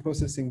article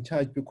processing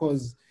charge?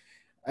 Because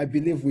I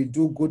believe we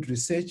do good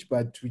research,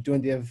 but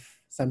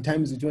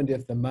sometimes we don't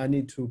have the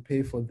money to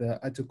pay for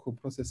the article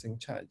processing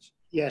charge.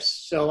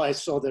 Yes, so I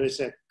saw there is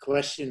a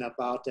question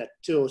about that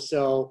too.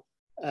 So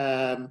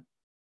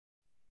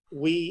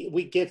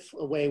we give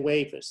away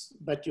waivers,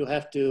 but you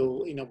have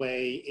to, in a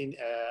way,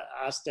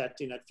 ask that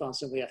in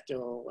advance, and we have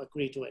to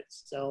agree to it.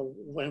 So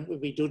when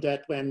we do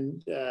that,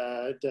 when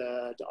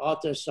the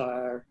authors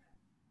are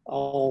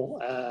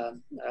all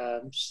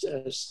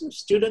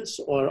students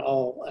or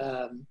all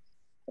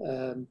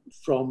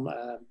from,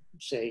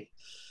 say,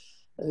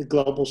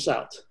 Global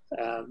South,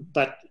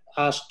 but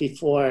ask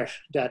before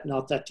that,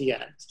 not at the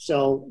end.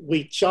 So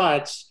we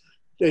charge,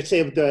 let's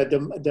say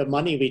the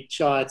money we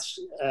charge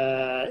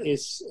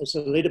is a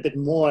little bit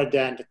more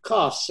than the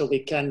cost, so we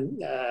can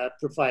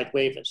provide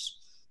waivers.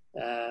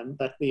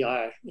 But we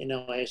are, in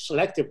a way,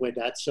 selective with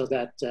that, so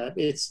that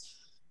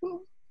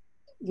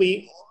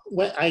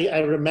I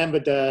remember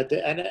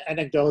the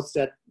anecdotes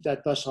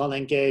that Bas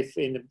Holland gave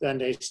when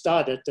they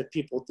started, that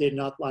people did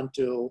not want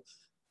to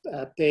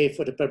pay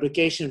for the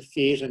publication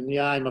fees, and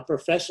I'm a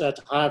professor at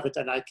Harvard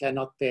and I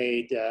cannot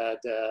pay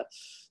the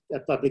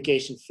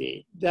publication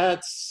fee.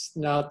 That's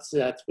not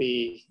that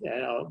we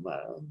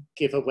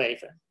give a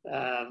waiver.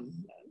 And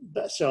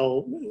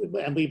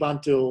we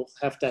want to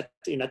have that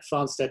in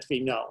advance, that we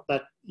know.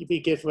 But we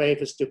give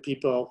waivers to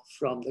people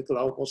from the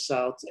Global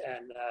South,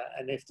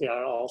 and if they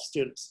are all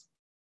students.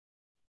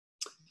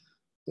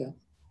 Yeah.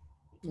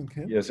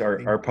 Okay. Yes,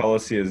 our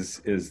policy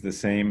is the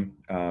same.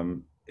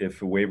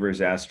 If a waiver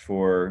is asked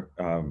for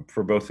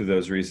both of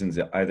those reasons,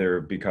 either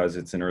because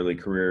it's an early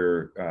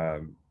career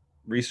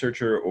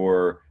researcher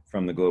or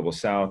from the Global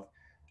South,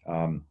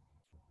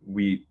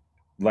 we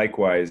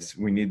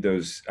need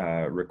those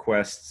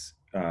requests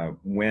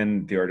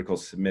when the article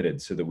is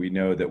submitted, so that we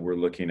know that we're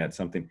looking at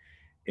something.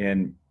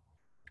 And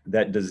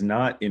that does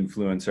not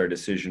influence our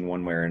decision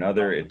one way or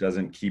another. It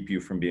doesn't keep you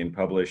from being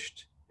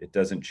published. It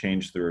doesn't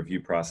change the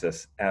review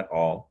process at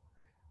all.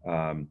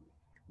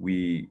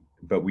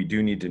 But we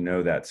do need to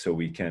know that, so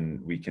we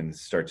can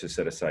start to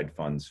set aside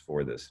funds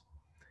for this.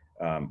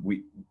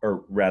 We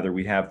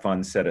have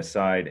funds set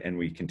aside, and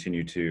we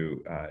continue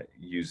to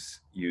use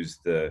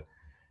a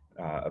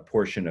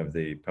portion of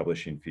the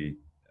publishing fee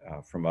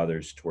from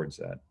others towards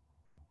that.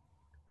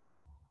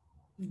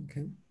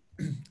 Okay.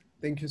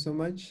 Thank you so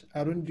much.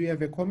 Arun, do you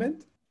have a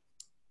comment?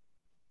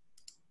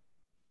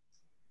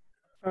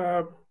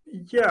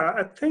 Yeah,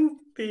 I think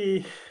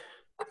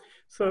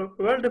so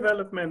World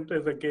Development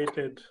is a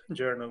gated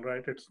journal,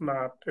 right? It's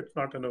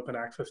not an open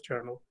access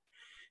journal.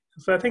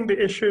 So I think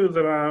the issues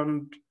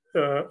around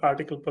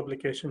article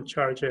publication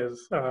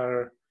charges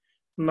are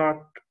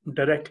not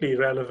directly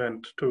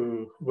relevant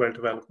to World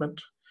Development,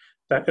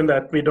 in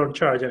that we don't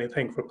charge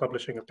anything for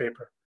publishing a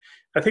paper.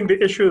 I think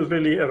the issues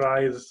really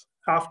arise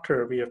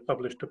after we have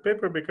published a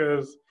paper,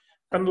 because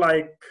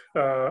unlike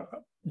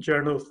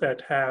journals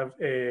that have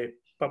a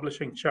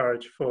publishing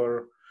charge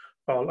for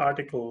all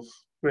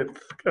articles, with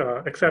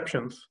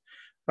exceptions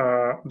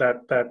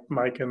that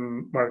Mike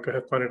and Marco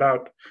have pointed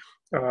out,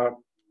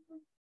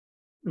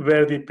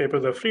 where the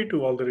papers are free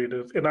to all the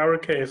readers. In our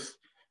case,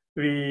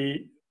 I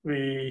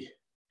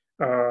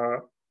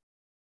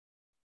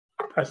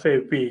say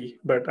we,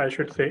 but I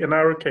should say in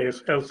our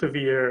case,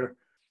 Elsevier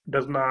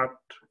does not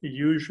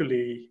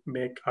usually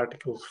make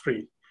articles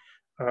free.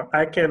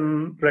 I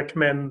can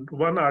recommend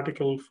one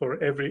article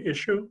for every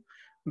issue,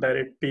 that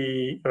it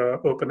be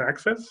open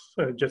access,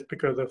 just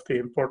because of the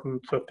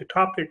importance of the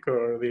topic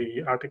or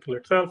the article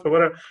itself,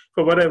 or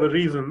for whatever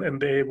reason, and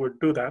they would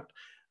do that.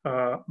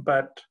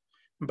 But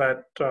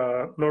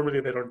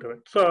normally they don't do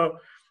it. So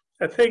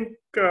I think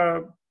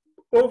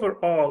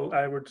overall,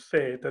 I would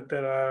say that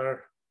there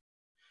are,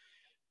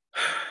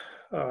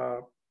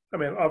 I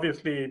mean,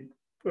 obviously,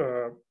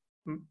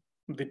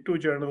 the two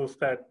journals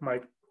that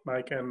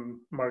Mike and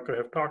Marco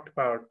have talked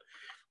about,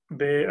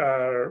 they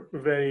are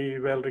very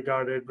well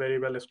regarded, very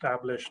well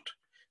established,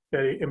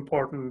 very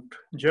important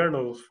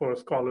journals for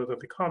scholars of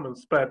the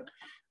commons. But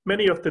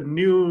many of the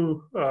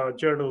new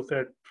journals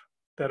that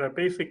are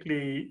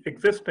basically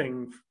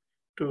existing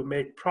to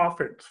make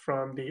profits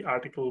from the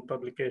article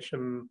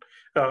publication,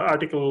 the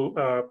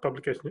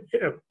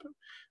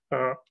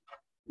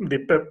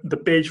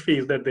page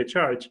fees that they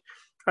charge,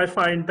 I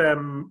find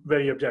them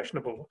very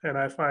objectionable. And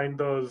I find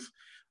those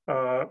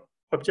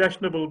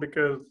objectionable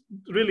because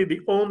really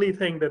the only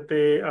thing that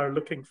they are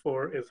looking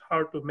for is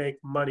how to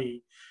make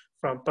money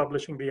from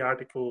publishing the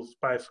articles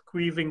by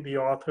squeezing the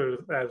authors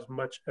as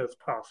much as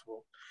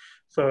possible.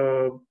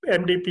 So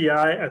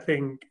MDPI, I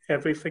think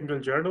every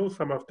single journal,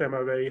 some of them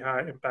are very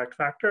high impact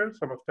factor,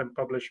 some of them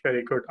publish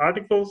very good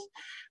articles.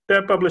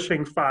 They're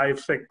publishing 5,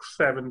 6,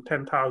 7,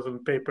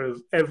 10,000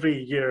 papers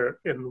every year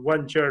in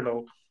one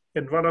journal.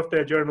 In one of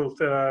their journals,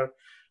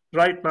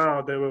 right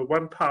now, there were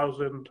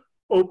 1,000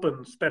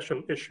 open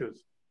special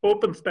issues for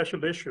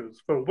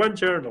one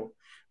journal,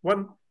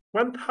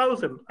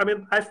 1,000. I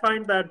mean, I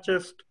find that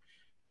just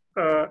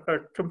a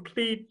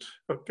complete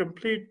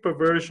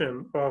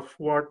perversion of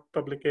what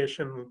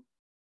publication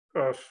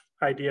of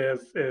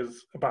ideas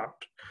is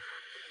about.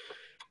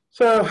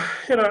 So,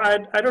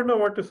 I don't know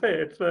what to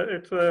say.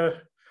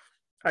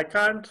 I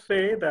can't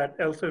say that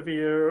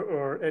Elsevier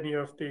or any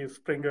of these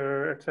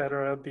Springer, et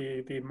cetera,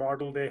 the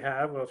model they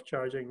have of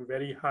charging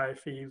very high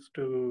fees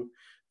to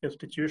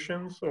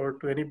institutions or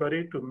to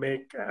anybody to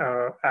make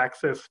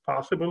access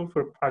possible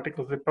for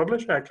articles they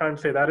publish, I can't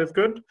say that is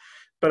good.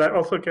 But I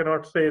also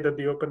cannot say that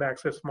the open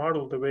access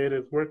model, the way it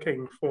is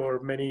working for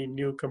many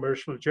new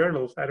commercial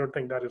journals, I don't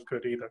think that is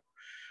good either.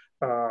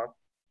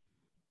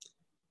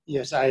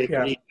 Yes, I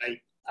agree. Yeah.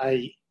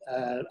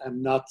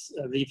 I'm not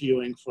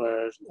reviewing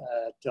for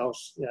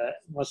those,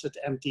 was it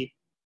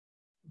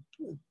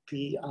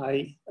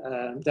MDPI,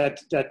 that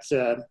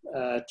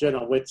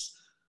journal, which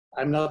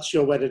I'm not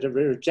sure whether they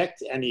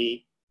reject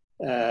any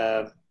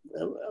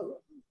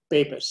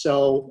papers.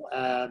 So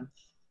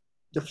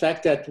the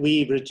fact that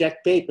we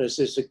reject papers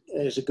is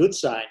a good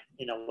sign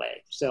in a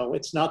way. So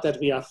it's not that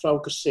we are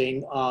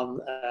focusing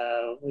on,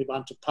 we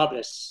want to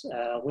publish,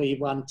 we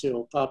want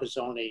to publish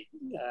only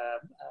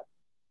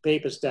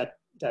papers that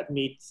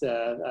meet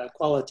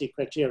quality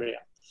criteria.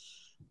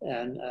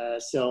 And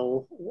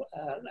so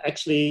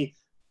actually,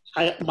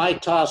 my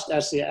task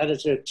as the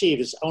editor-in-chief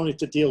is only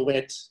to deal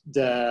with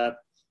the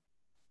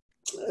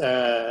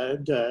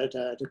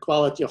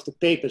quality of the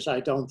papers. I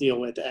don't deal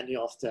with any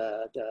of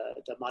the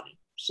money.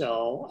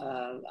 So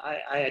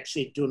I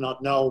actually do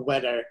not know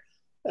whether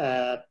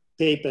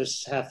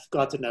papers have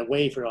gotten a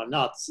waiver or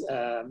not.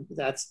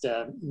 That's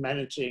the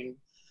managing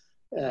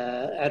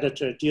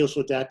editor deals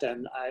with that,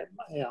 and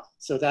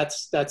so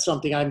that's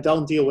something. I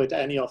don't deal with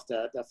any of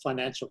the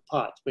financial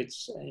part,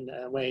 which in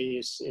a way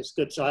is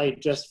good. So I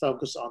just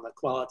focus on the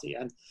quality.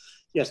 And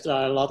yes, there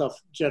are a lot of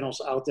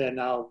journals out there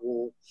now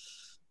who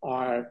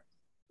are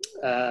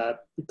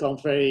become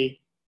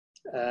very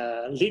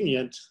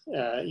lenient,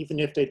 even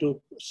if they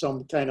do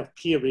some kind of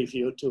peer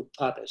review to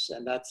publish.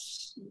 And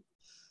that's,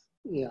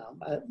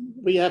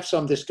 we have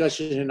some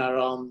discussion in our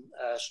own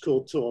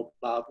school too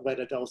about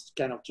whether those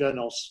kind of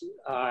journals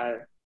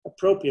are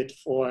appropriate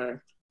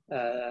for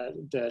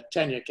the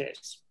tenure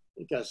case,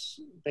 because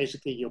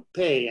basically you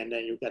pay and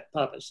then you get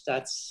published.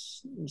 That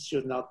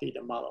should not be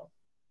the model.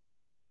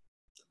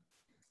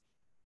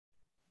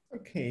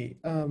 Okay,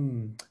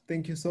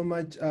 thank you so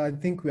much. I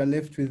think we are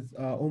left with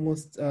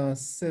almost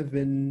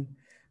 7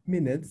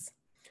 minutes.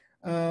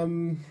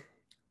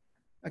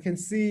 I can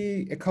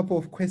see a couple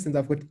of questions.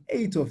 I've got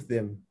 8 of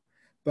them,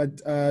 but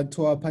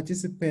to our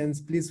participants,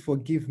 please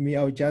forgive me.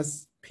 I'll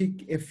just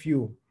pick a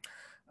few.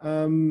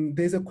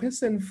 There's a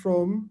question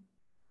from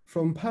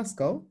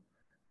Pascal.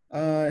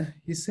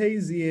 He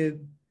says here,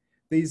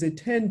 there is a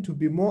trend to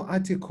be more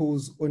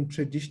articles on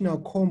traditional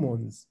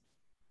commons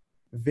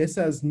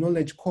versus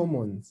knowledge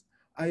commons.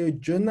 Are your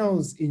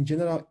journals in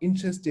general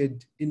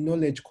interested in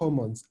knowledge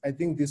commons? I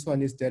think this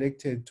one is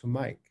directed to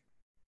Mike.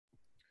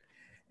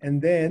 And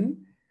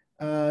then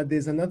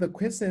there's another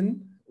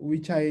question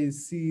which I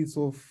see is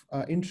of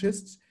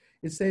interest.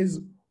 It says,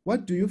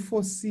 what do you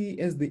foresee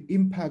as the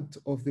impact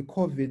of the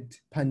COVID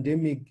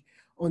pandemic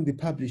on the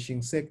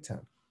publishing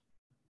sector?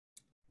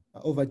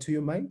 Over to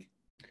you, Mike.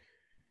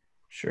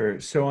 Sure.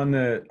 So on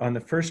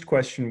the first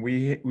question,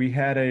 we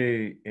had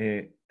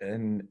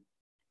an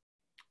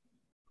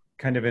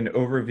kind of an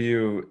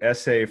overview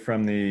essay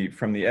from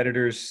the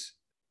editors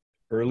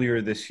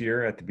earlier this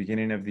year, at the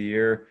beginning of the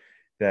year,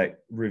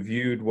 that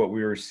reviewed what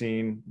we were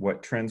seeing,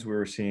 what trends we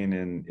were seeing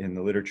in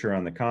the literature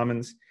on the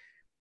commons.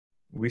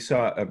 We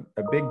saw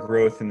a big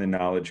growth in the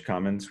knowledge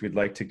commons. We'd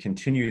like to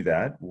continue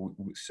that.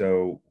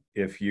 So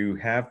if you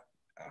have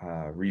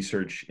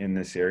research in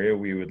this area,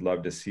 we would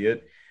love to see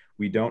it.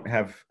 We don't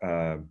have,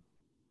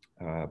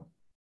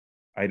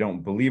 I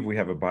don't believe we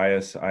have a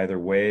bias either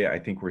way. I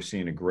think we're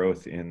seeing a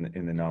growth in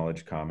the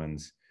knowledge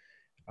commons.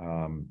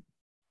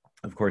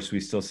 Of course, we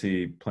still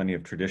see plenty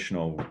of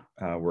traditional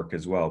work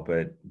as well,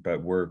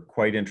 but we're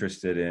quite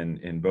interested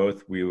in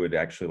both. We would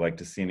actually like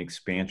to see an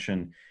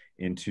expansion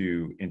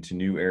into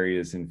new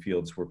areas and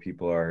fields where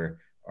people are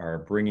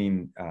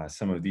bringing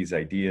some of these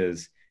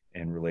ideas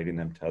and relating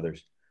them to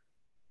others.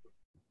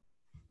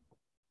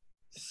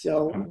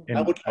 So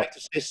I would like to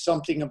say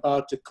something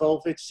about the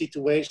COVID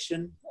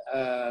situation.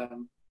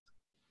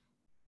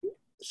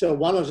 So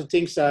one of the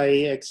things I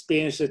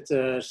experienced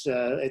is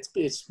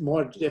it's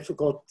more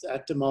difficult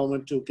at the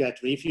moment to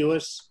get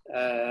reviewers.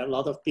 A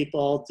lot of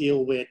people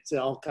deal with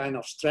all kind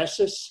of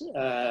stresses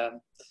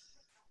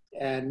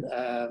and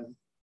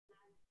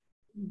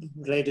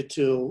related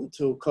to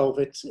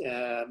COVID,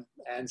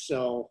 and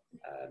so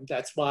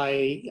that's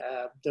why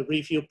the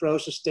review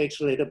process takes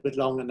a little bit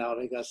longer now,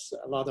 because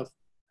a lot of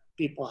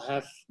people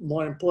have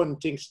more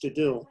important things to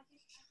do.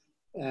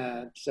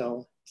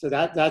 So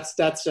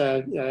that's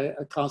a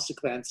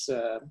consequence.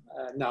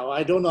 Now,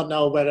 I do not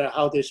know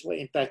how this will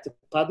impact the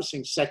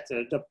publishing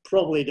sector.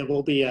 Probably there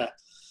will be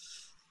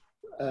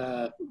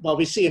well,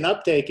 we see an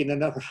uptake in the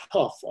number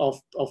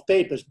of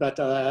papers, but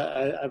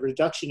a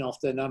reduction of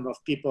the number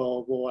of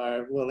people who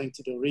are willing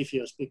to do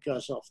reviews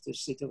because of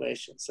this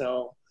situation.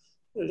 So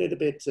a little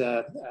bit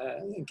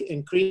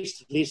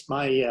increased, at least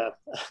my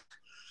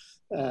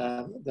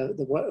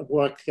the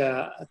work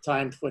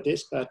time for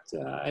this, but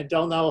I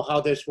don't know how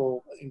this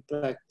will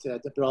impact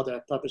the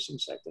broader publishing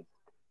sector.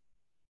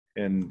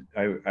 And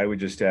I would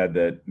just add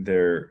that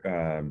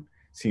there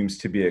seems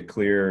to be a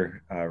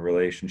clear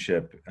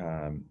relationship,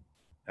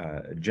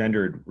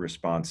 gendered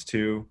response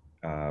to,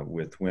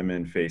 with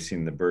women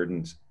facing the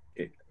burdens,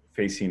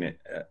 facing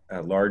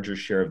a larger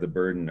share of the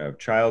burden of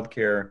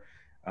childcare.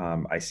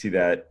 I see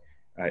that,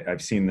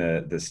 I've seen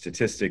the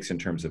statistics in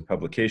terms of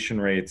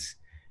publication rates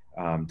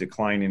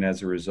declining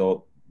as a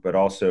result, but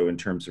also in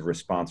terms of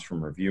response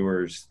from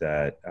reviewers,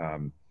 that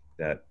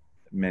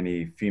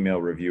many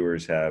female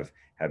reviewers have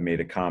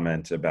made a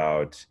comment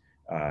about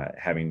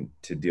having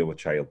to deal with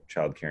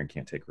childcare and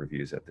can't take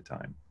reviews at the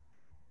time.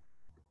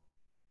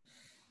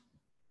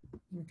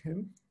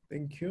 Okay,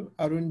 thank you.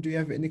 Arun, do you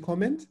have any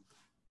comment?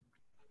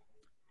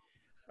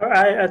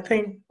 I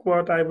think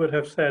what I would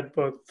have said,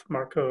 both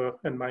Marco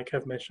and Mike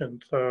have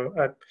mentioned. So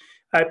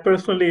I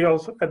personally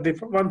also, the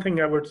one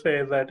thing I would say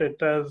is that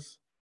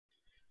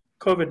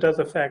COVID does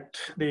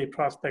affect the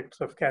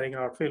prospects of carrying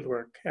out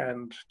fieldwork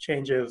and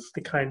changes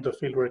the kinds of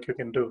fieldwork you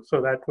can do.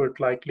 So that would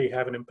likely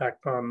have an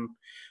impact on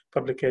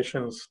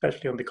publications,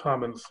 especially on the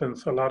commons,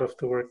 since a lot of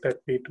the work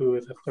that we do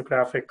is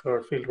ethnographic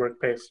or fieldwork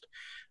based.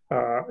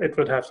 It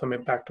would have some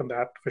impact on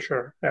that for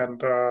sure.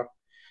 And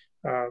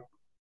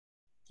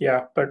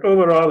yeah, but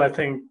overall, I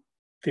think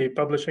the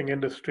publishing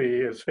industry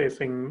is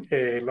facing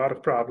a lot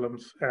of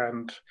problems,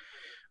 and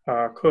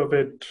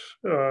COVID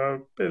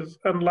is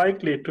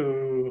unlikely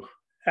to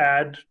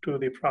add to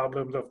the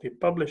problems of the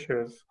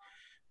publishers.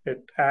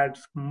 It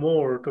adds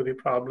more to the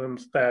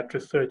problems that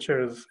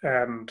researchers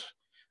and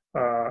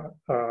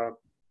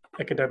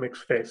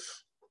academics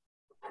face.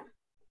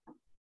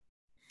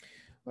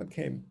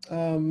 Okay.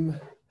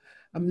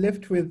 I'm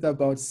left with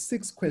about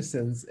 6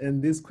 questions,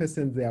 and these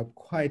questions, they are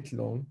quite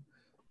long.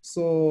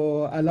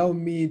 So allow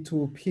me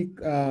to pick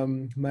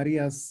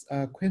Maria's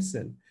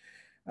question.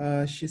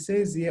 She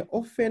says here,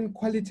 often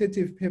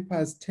qualitative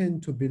papers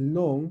tend to be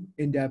long,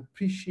 and I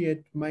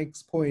appreciate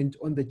Mike's point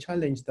on the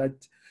challenge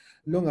that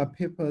longer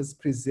papers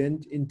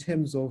present in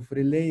terms of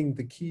relaying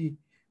the key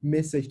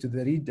message to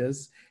the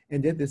readers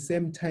and at the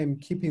same time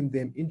keeping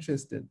them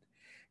interested.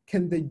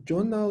 Can the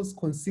journals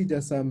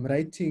consider some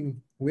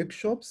writing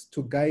workshops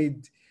to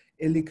guide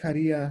early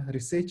career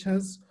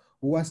researchers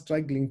who are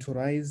struggling to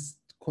write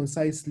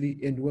concisely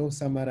and well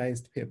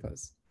summarized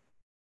papers?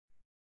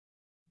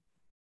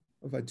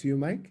 Over to you,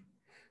 Mike.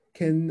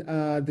 Can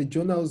the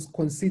journals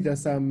consider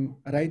some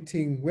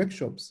writing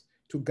workshops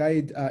to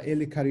guide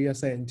early career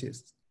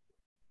scientists?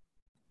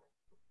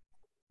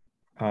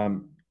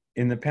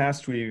 In the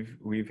past,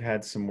 we've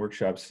had some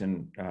workshops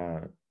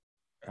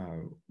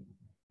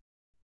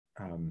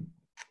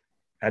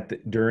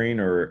during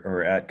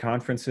or at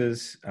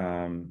conferences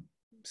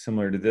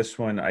similar to this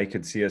one. I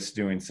could see us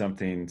doing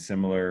something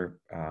similar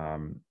at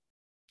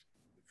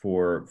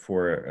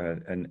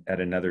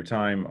another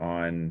time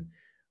on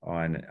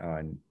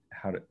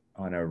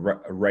a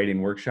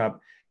writing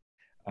workshop.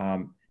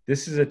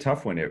 This is a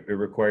tough one. It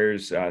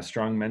requires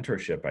strong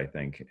mentorship, I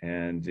think,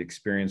 and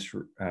experienced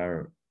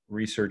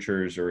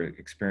researchers or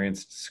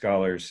experienced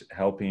scholars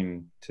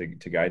helping to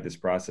guide this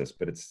process.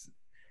 But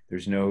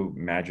there's no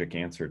magic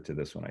answer to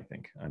this one, I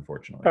think,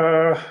 unfortunately.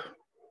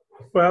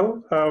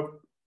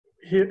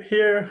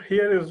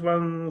 Here is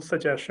one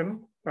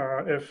suggestion.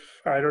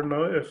 I don't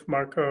know if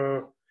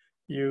Marco,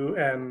 you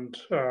and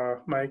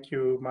Mike,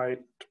 you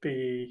might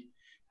be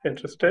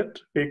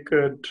interested. We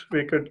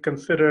could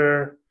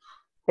consider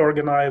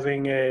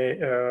organizing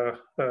a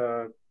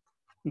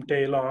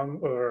day-long,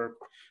 or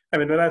I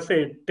mean, when I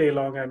say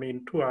day-long, I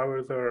mean 2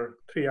 hours or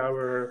 3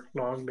 hour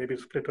long, maybe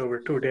split over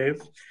 2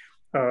 days,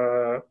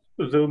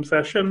 Zoom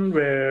session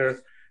where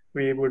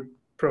we would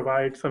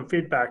provide some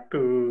feedback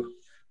to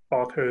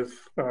authors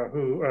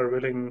who are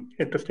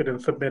interested in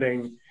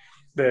submitting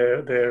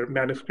their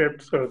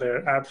manuscripts or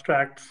their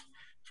abstracts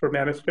for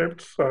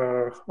manuscripts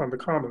on the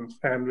Commons.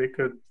 And we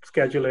could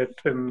schedule it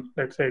in,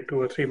 let's say,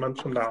 2 or 3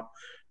 months from now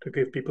to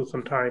give people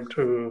some time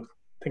to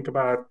think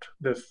about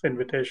this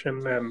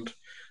invitation and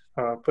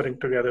putting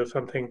together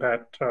something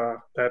that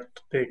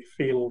they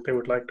feel they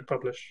would like to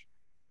publish.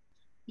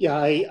 Yeah,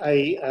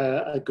 I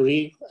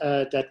agree.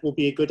 That will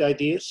be a good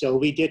idea. So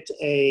we did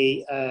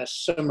a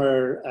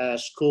summer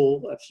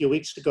school a few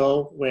weeks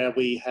ago where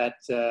we had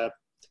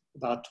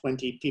about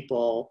 20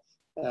 people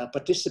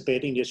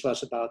participating. This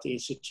was about the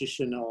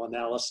institutional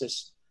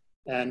analysis.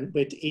 And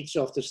with each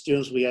of the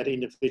students, we had an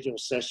individual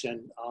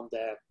session on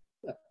their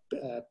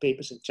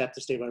papers and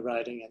chapters they were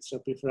writing. And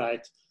so we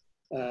provide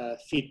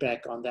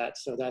feedback on that.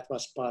 So that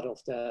was part of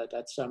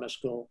that summer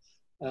school.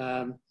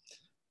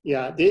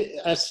 Yeah,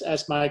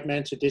 as Mike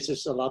mentioned, this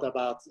is a lot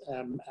about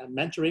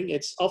mentoring.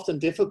 It's often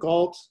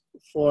difficult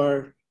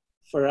for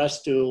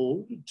us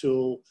to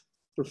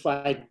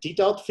provide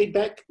detailed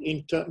feedback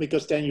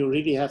because then you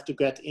really have to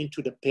get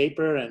into the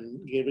paper and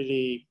you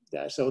really.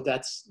 So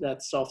that's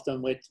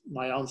often with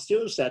my own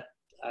students that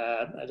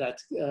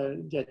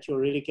you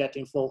really get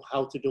involved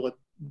how to do it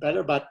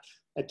better. But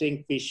I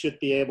think we should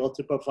be able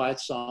to provide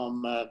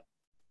some.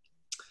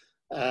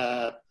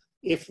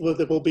 If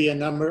there will be a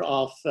number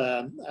of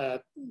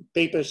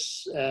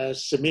papers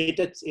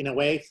submitted in a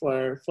way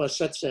for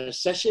such a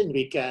session,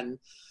 we can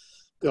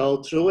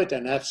go through it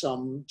and have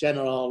some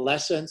general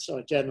lessons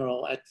or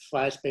general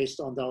advice based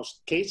on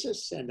those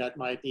cases. And that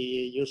might be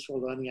a useful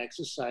learning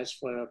exercise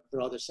for a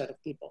broader set of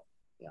people.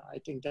 Yeah, I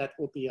think that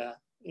would be an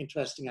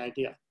interesting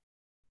idea.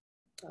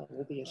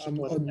 We'll be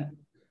supporting that.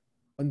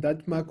 On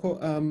that, Marco,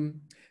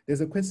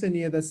 there's a question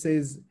here that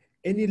says,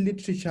 any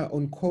literature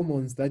on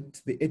commons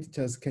that the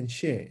editors can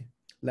share?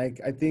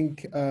 Like, I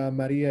think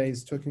Maria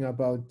is talking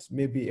about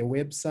maybe a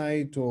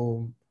website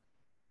or,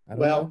 I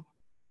don't know.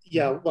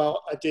 Yeah,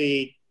 well,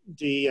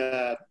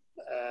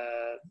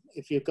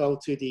 if you go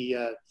to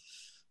the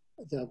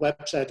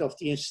website of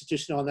the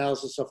Institutional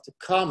Analysis of the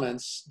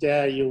Commons,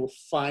 there you'll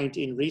find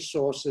in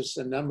resources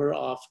a number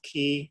of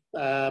key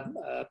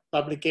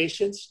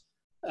publications.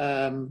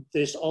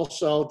 There's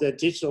also the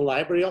Digital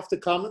Library of the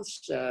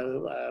Commons,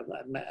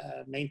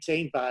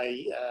 maintained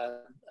by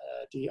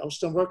the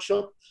Oostern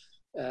Workshop.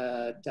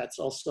 That's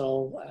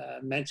also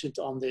mentioned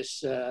on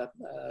this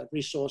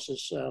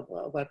resources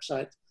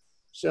website.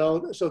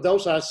 So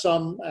those are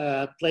some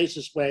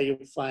places where you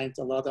find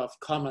a lot of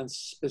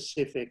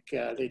Commons-specific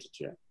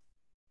literature.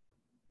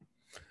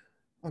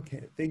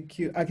 Okay, thank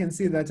you. I can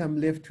see that I'm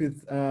left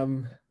with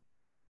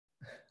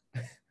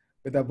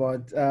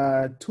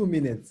about 2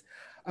 minutes.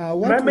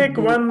 Can I make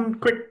one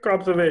quick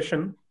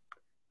observation?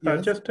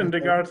 Yes, just in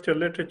regards to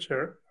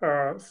literature.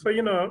 So,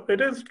 you know,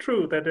 it is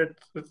true that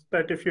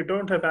that if you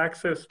don't have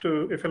access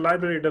to, if a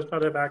library does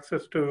not have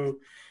access to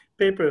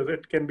papers,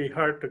 it can be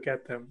hard to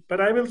get them.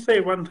 But I will say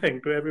one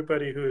thing to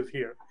everybody who is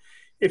here.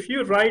 If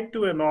you write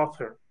to an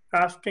author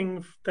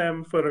asking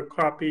them for a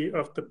copy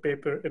of the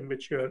paper in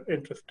which you're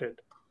interested.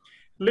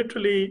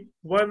 Literally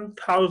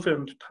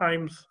 1,000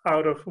 times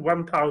out of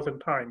 1,000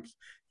 times,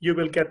 you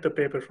will get the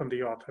paper from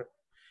the author.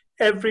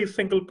 Every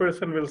single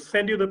person will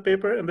send you the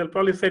paper, and they'll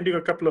probably send you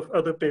a couple of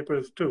other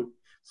papers too.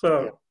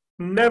 So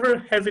never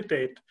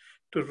hesitate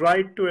to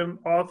write to an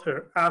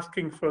author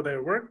asking for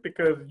their work,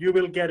 because you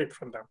will get it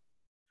from them.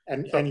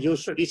 And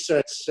use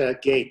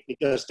ResearchGate,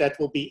 because that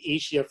will be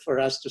easier for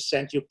us to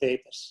send you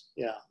papers.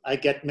 Yeah, I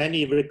get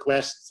many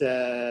requests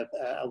a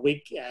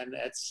week, and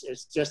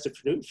it's just a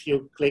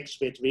few clicks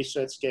with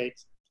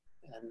ResearchGate,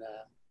 and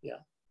yeah,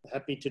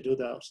 happy to do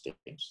those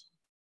things.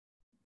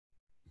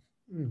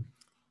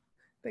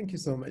 Thank you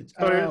so much.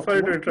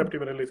 Sorry to interrupt you,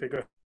 Menelisi.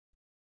 Go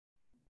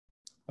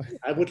ahead.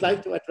 I would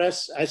like to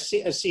address. I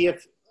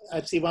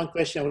see one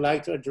question I would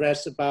like to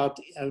address about,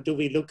 do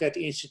we look at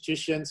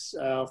institutions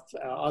of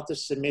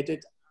authors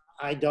submitted?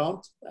 I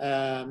don't.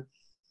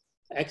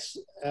 It's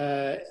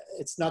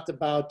not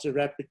about the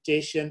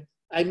reputation.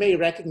 I may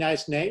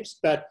recognize names,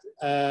 but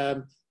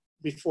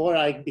before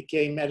I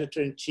became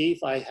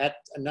editor-in-chief, I had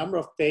a number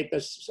of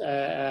papers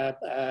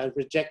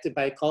rejected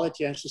by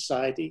Ecology and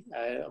Society.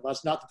 I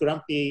was not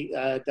grumpy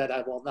that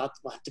I will not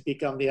want to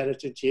become the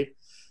editor-in-chief.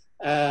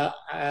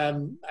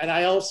 And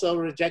I also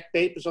reject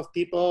papers of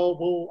people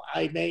who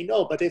I may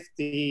know, but if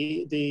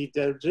the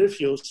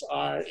reviews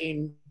are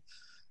in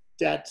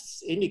that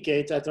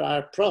indicate that there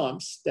are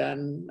problems,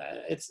 then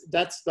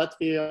that's what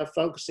we are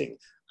focusing.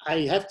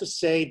 I have to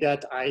say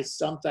that I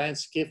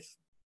sometimes give,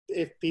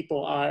 if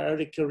people are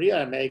early career,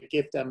 I may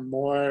give them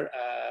more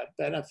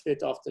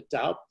benefit of the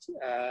doubt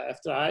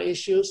if there are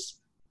issues.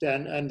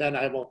 And then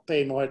I will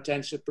pay more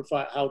attention to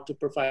how to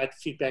provide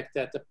feedback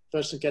that the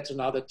person gets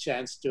another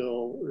chance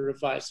to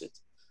revise it.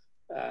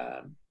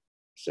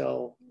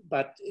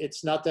 But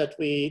it's not that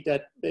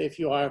that if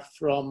you are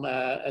from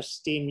a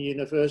STEAM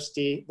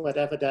university,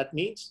 whatever that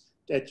means,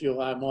 that you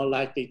are more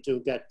likely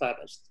to get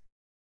published.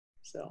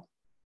 So,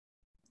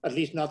 at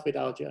least not with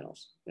our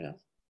journals. Yeah.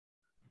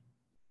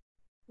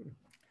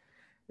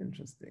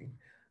 Interesting.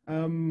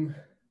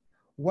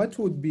 What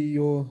would be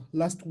your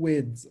last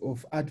words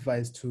of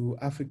advice to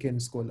African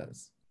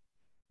scholars?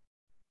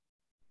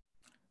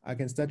 I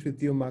can start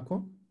with you,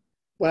 Marco.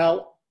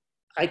 Well,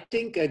 I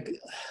think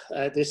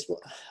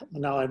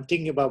now I'm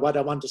thinking about what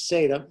I want to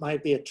say. That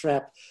might be a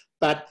trap,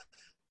 but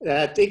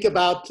think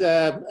about,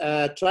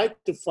 try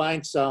to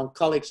find some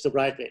colleagues to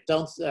write with.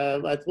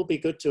 It would be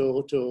good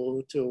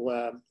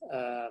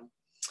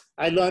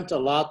I learned a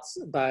lot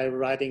by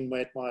writing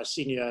with more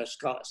senior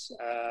scholars,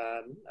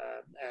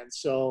 and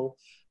so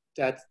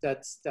that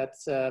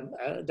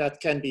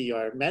can be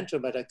your mentor,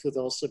 but it could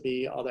also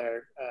be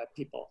other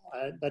people.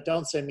 But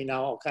don't send me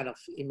now all kind of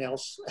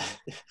emails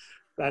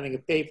writing a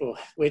paper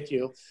with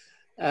you.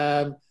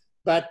 So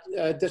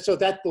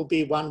that will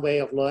be one way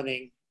of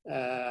learning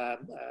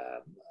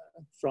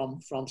from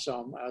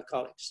some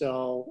colleagues.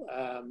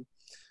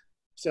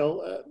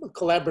 So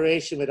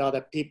collaboration with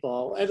other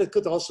people, and it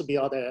could also be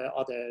other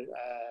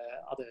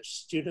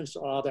students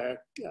or other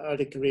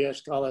early career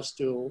scholars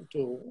to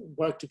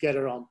work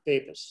together on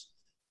papers,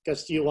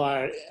 because you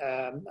are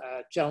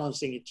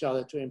challenging each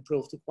other to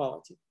improve the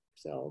quality.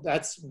 So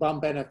that's one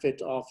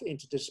benefit of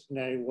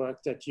interdisciplinary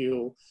work, that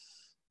you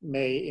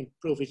may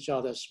improve each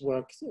other's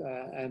work,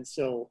 and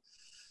so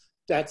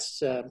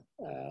that's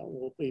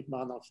will be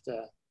one of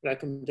the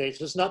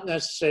recommendations. It's not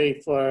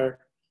necessary for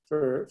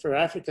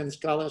African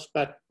scholars,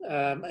 but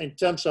in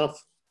terms of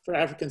for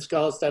African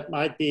scholars, that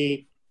might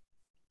be,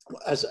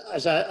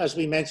 as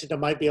we mentioned, there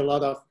might be a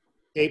lot of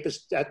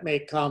papers that may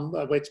come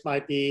which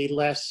might be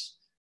less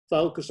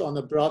focused on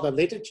the broader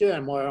literature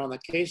and more on a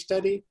case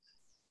study.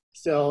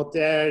 So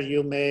there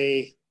you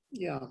may,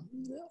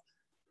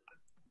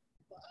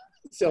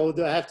 so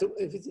do I have to,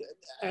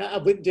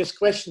 with this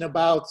question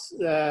about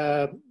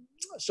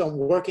some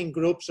working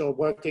groups or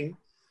working,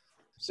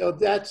 so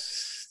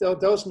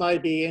those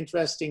might be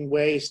interesting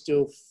ways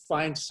to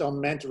find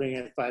some mentoring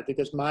advice,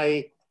 because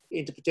my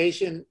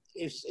interpretation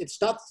is it's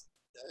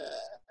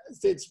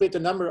with a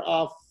number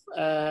of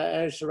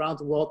areas around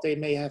the world, they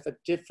may have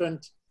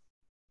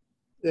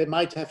they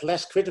might have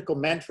less critical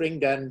mentoring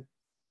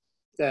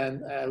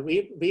than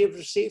we've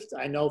received.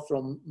 I know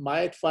from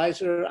my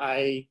advisor,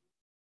 I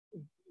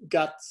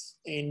got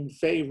in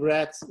very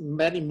red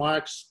many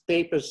marks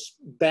papers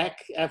back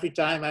every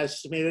time I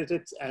submitted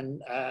it,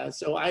 and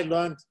so I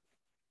learned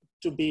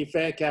to be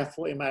very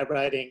careful in my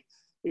writing,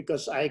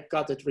 because I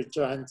got it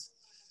returned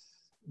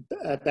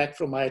back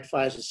from my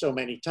advisor so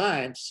many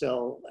times.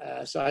 So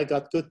I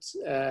got good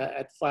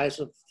advice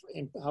of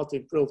how to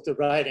improve the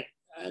writing,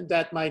 and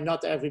that might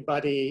not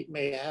everybody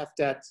may have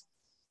that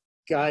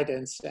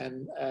guidance,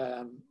 and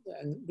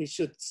we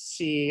should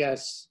see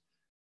as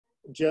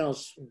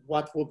journals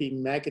what will be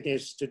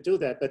mechanisms to do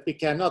that, but we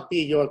cannot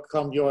be your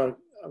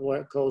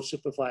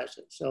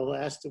co-supervisor. So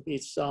there has to be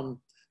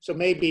some, so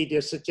maybe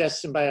the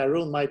suggestion by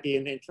Arun might be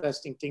an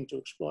interesting thing to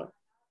explore.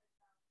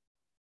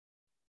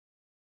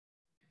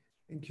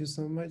 Thank you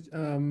so much.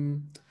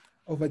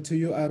 Over to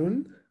you,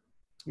 Arun.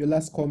 Your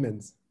last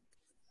comments.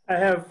 I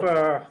have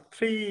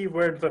 3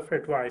 words of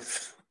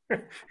advice.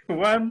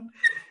 One,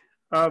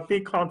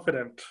 be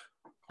confident.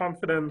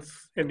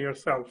 Confidence in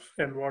yourself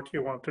and what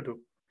you want to do.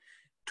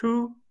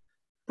 2,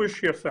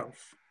 push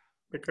yourself,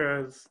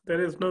 because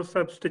there is no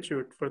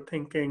substitute for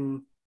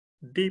thinking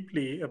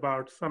deeply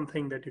about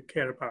something that you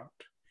care about.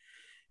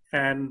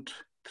 And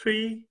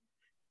 3,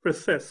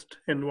 persist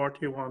in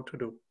what you want to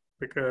do,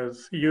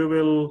 because you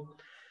will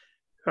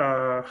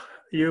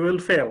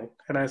fail.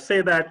 And I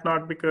say that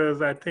not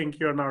because I think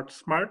you're not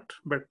smart,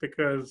 but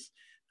because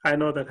I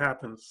know that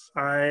happens.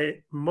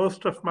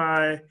 Most of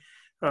my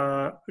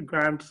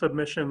grant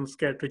submissions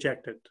get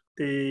rejected.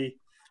 The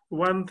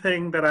one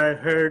thing that I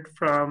heard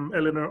from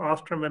Eleanor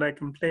Ostrom when I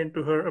complained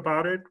to her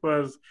about it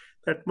was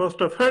that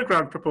most of her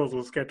grant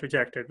proposals get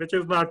rejected, which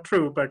is not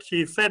true, but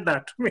she said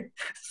that to me.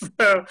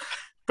 So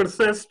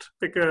persist,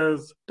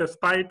 because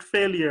despite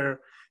failure,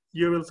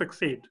 you will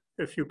succeed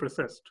if you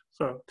persist.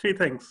 So 3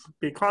 things: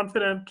 be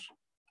confident,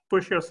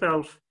 push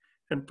yourself,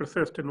 and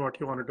persist in what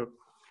you want to do.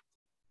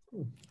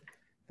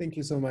 Thank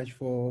you so much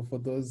for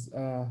those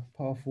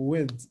powerful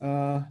words.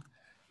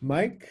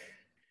 Mike?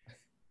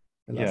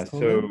 Yeah,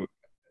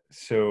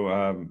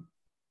 so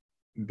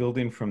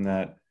building from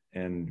that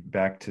and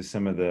back to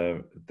some of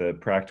the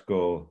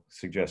practical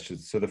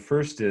suggestions. So the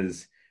first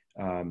is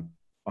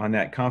on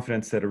that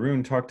confidence that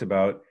Arun talked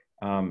about,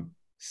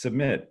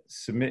 submit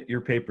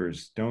your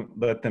papers. Don't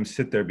let them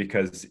sit there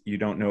because you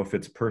don't know if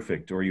it's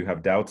perfect or you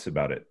have doubts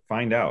about it.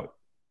 Find out.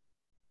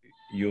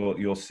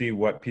 You'll see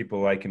what people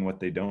like and what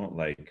they don't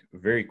like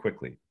very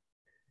quickly.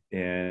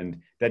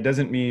 And that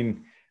doesn't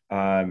mean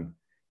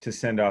to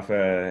send off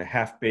a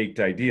half-baked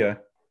idea,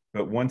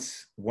 but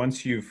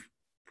once you've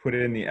put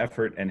in the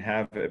effort and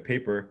have a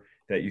paper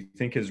that you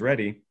think is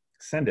ready,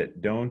 send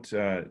it. Don't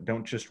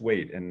just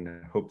wait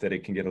and hope that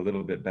it can get a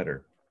little bit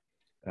better.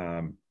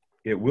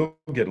 It will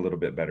get a little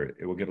bit better.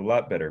 It will get a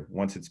lot better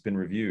once it's been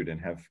reviewed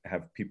and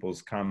have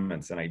people's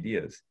comments and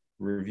ideas.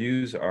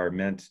 Reviews are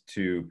meant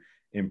to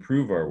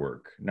improve our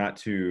work, not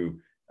to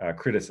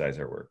criticize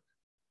our work,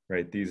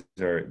 right? These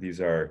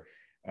are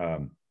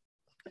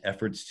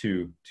efforts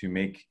to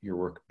make your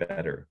work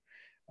better.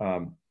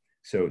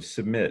 So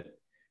submit,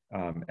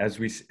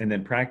 and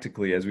then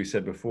practically, as we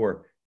said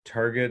before,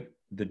 target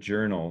the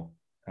journal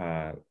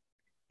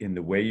in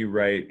the way you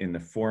write, in the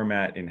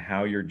format, in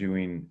how you're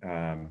doing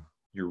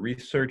your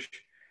research,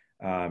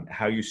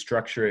 how you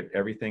structure it,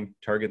 everything.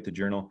 Target the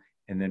journal,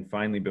 and then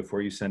finally,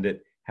 before you send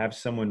it, have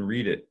someone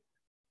read it.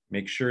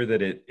 Make sure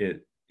that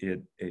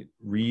it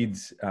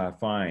reads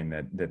fine,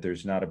 that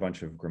there's not a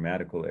bunch of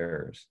grammatical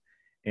errors.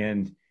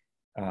 And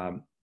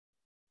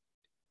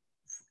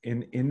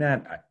in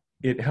that,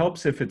 it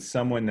helps if it's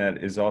someone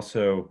that is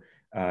also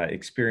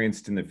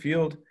experienced in the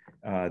field.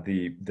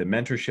 The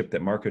mentorship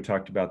that Marco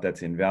talked about,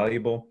 that's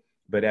invaluable,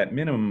 but at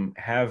minimum,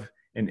 have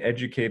an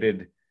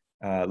educated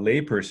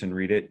layperson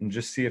read it and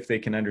just see if they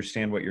can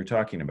understand what you're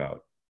talking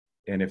about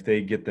and if they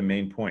get the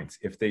main points.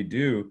 If they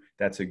do,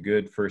 that's a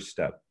good first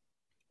step.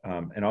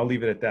 And I'll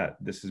leave it at that.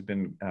 This has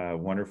been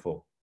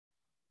wonderful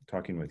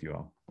talking with you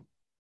all.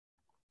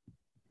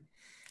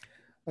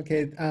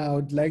 Okay, I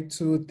would like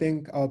to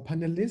thank our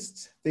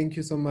panelists. Thank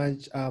you so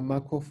much,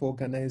 Marco, for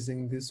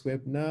organizing this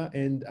webinar,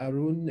 and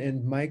Arun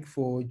and Mike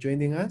for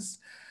joining us.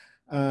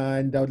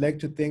 And I would like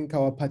to thank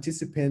our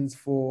participants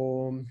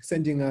for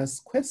sending us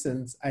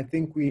questions. I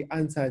think we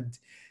answered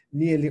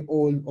nearly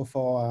all of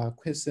our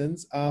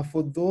questions.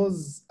 For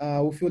those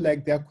who feel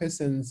like their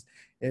questions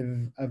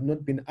have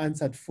not been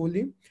answered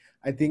fully,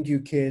 I think you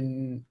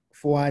can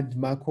forward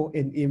Marco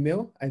an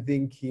email. I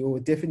think he will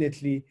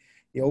definitely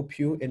help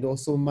you, and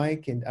also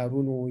Mike and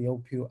Arun will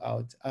help you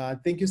out.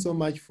 Thank you so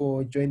much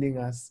for joining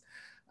us.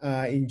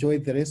 Enjoy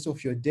the rest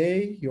of your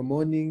day, your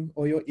morning,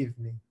 or your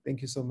evening.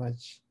 Thank you so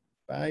much.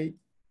 Bye.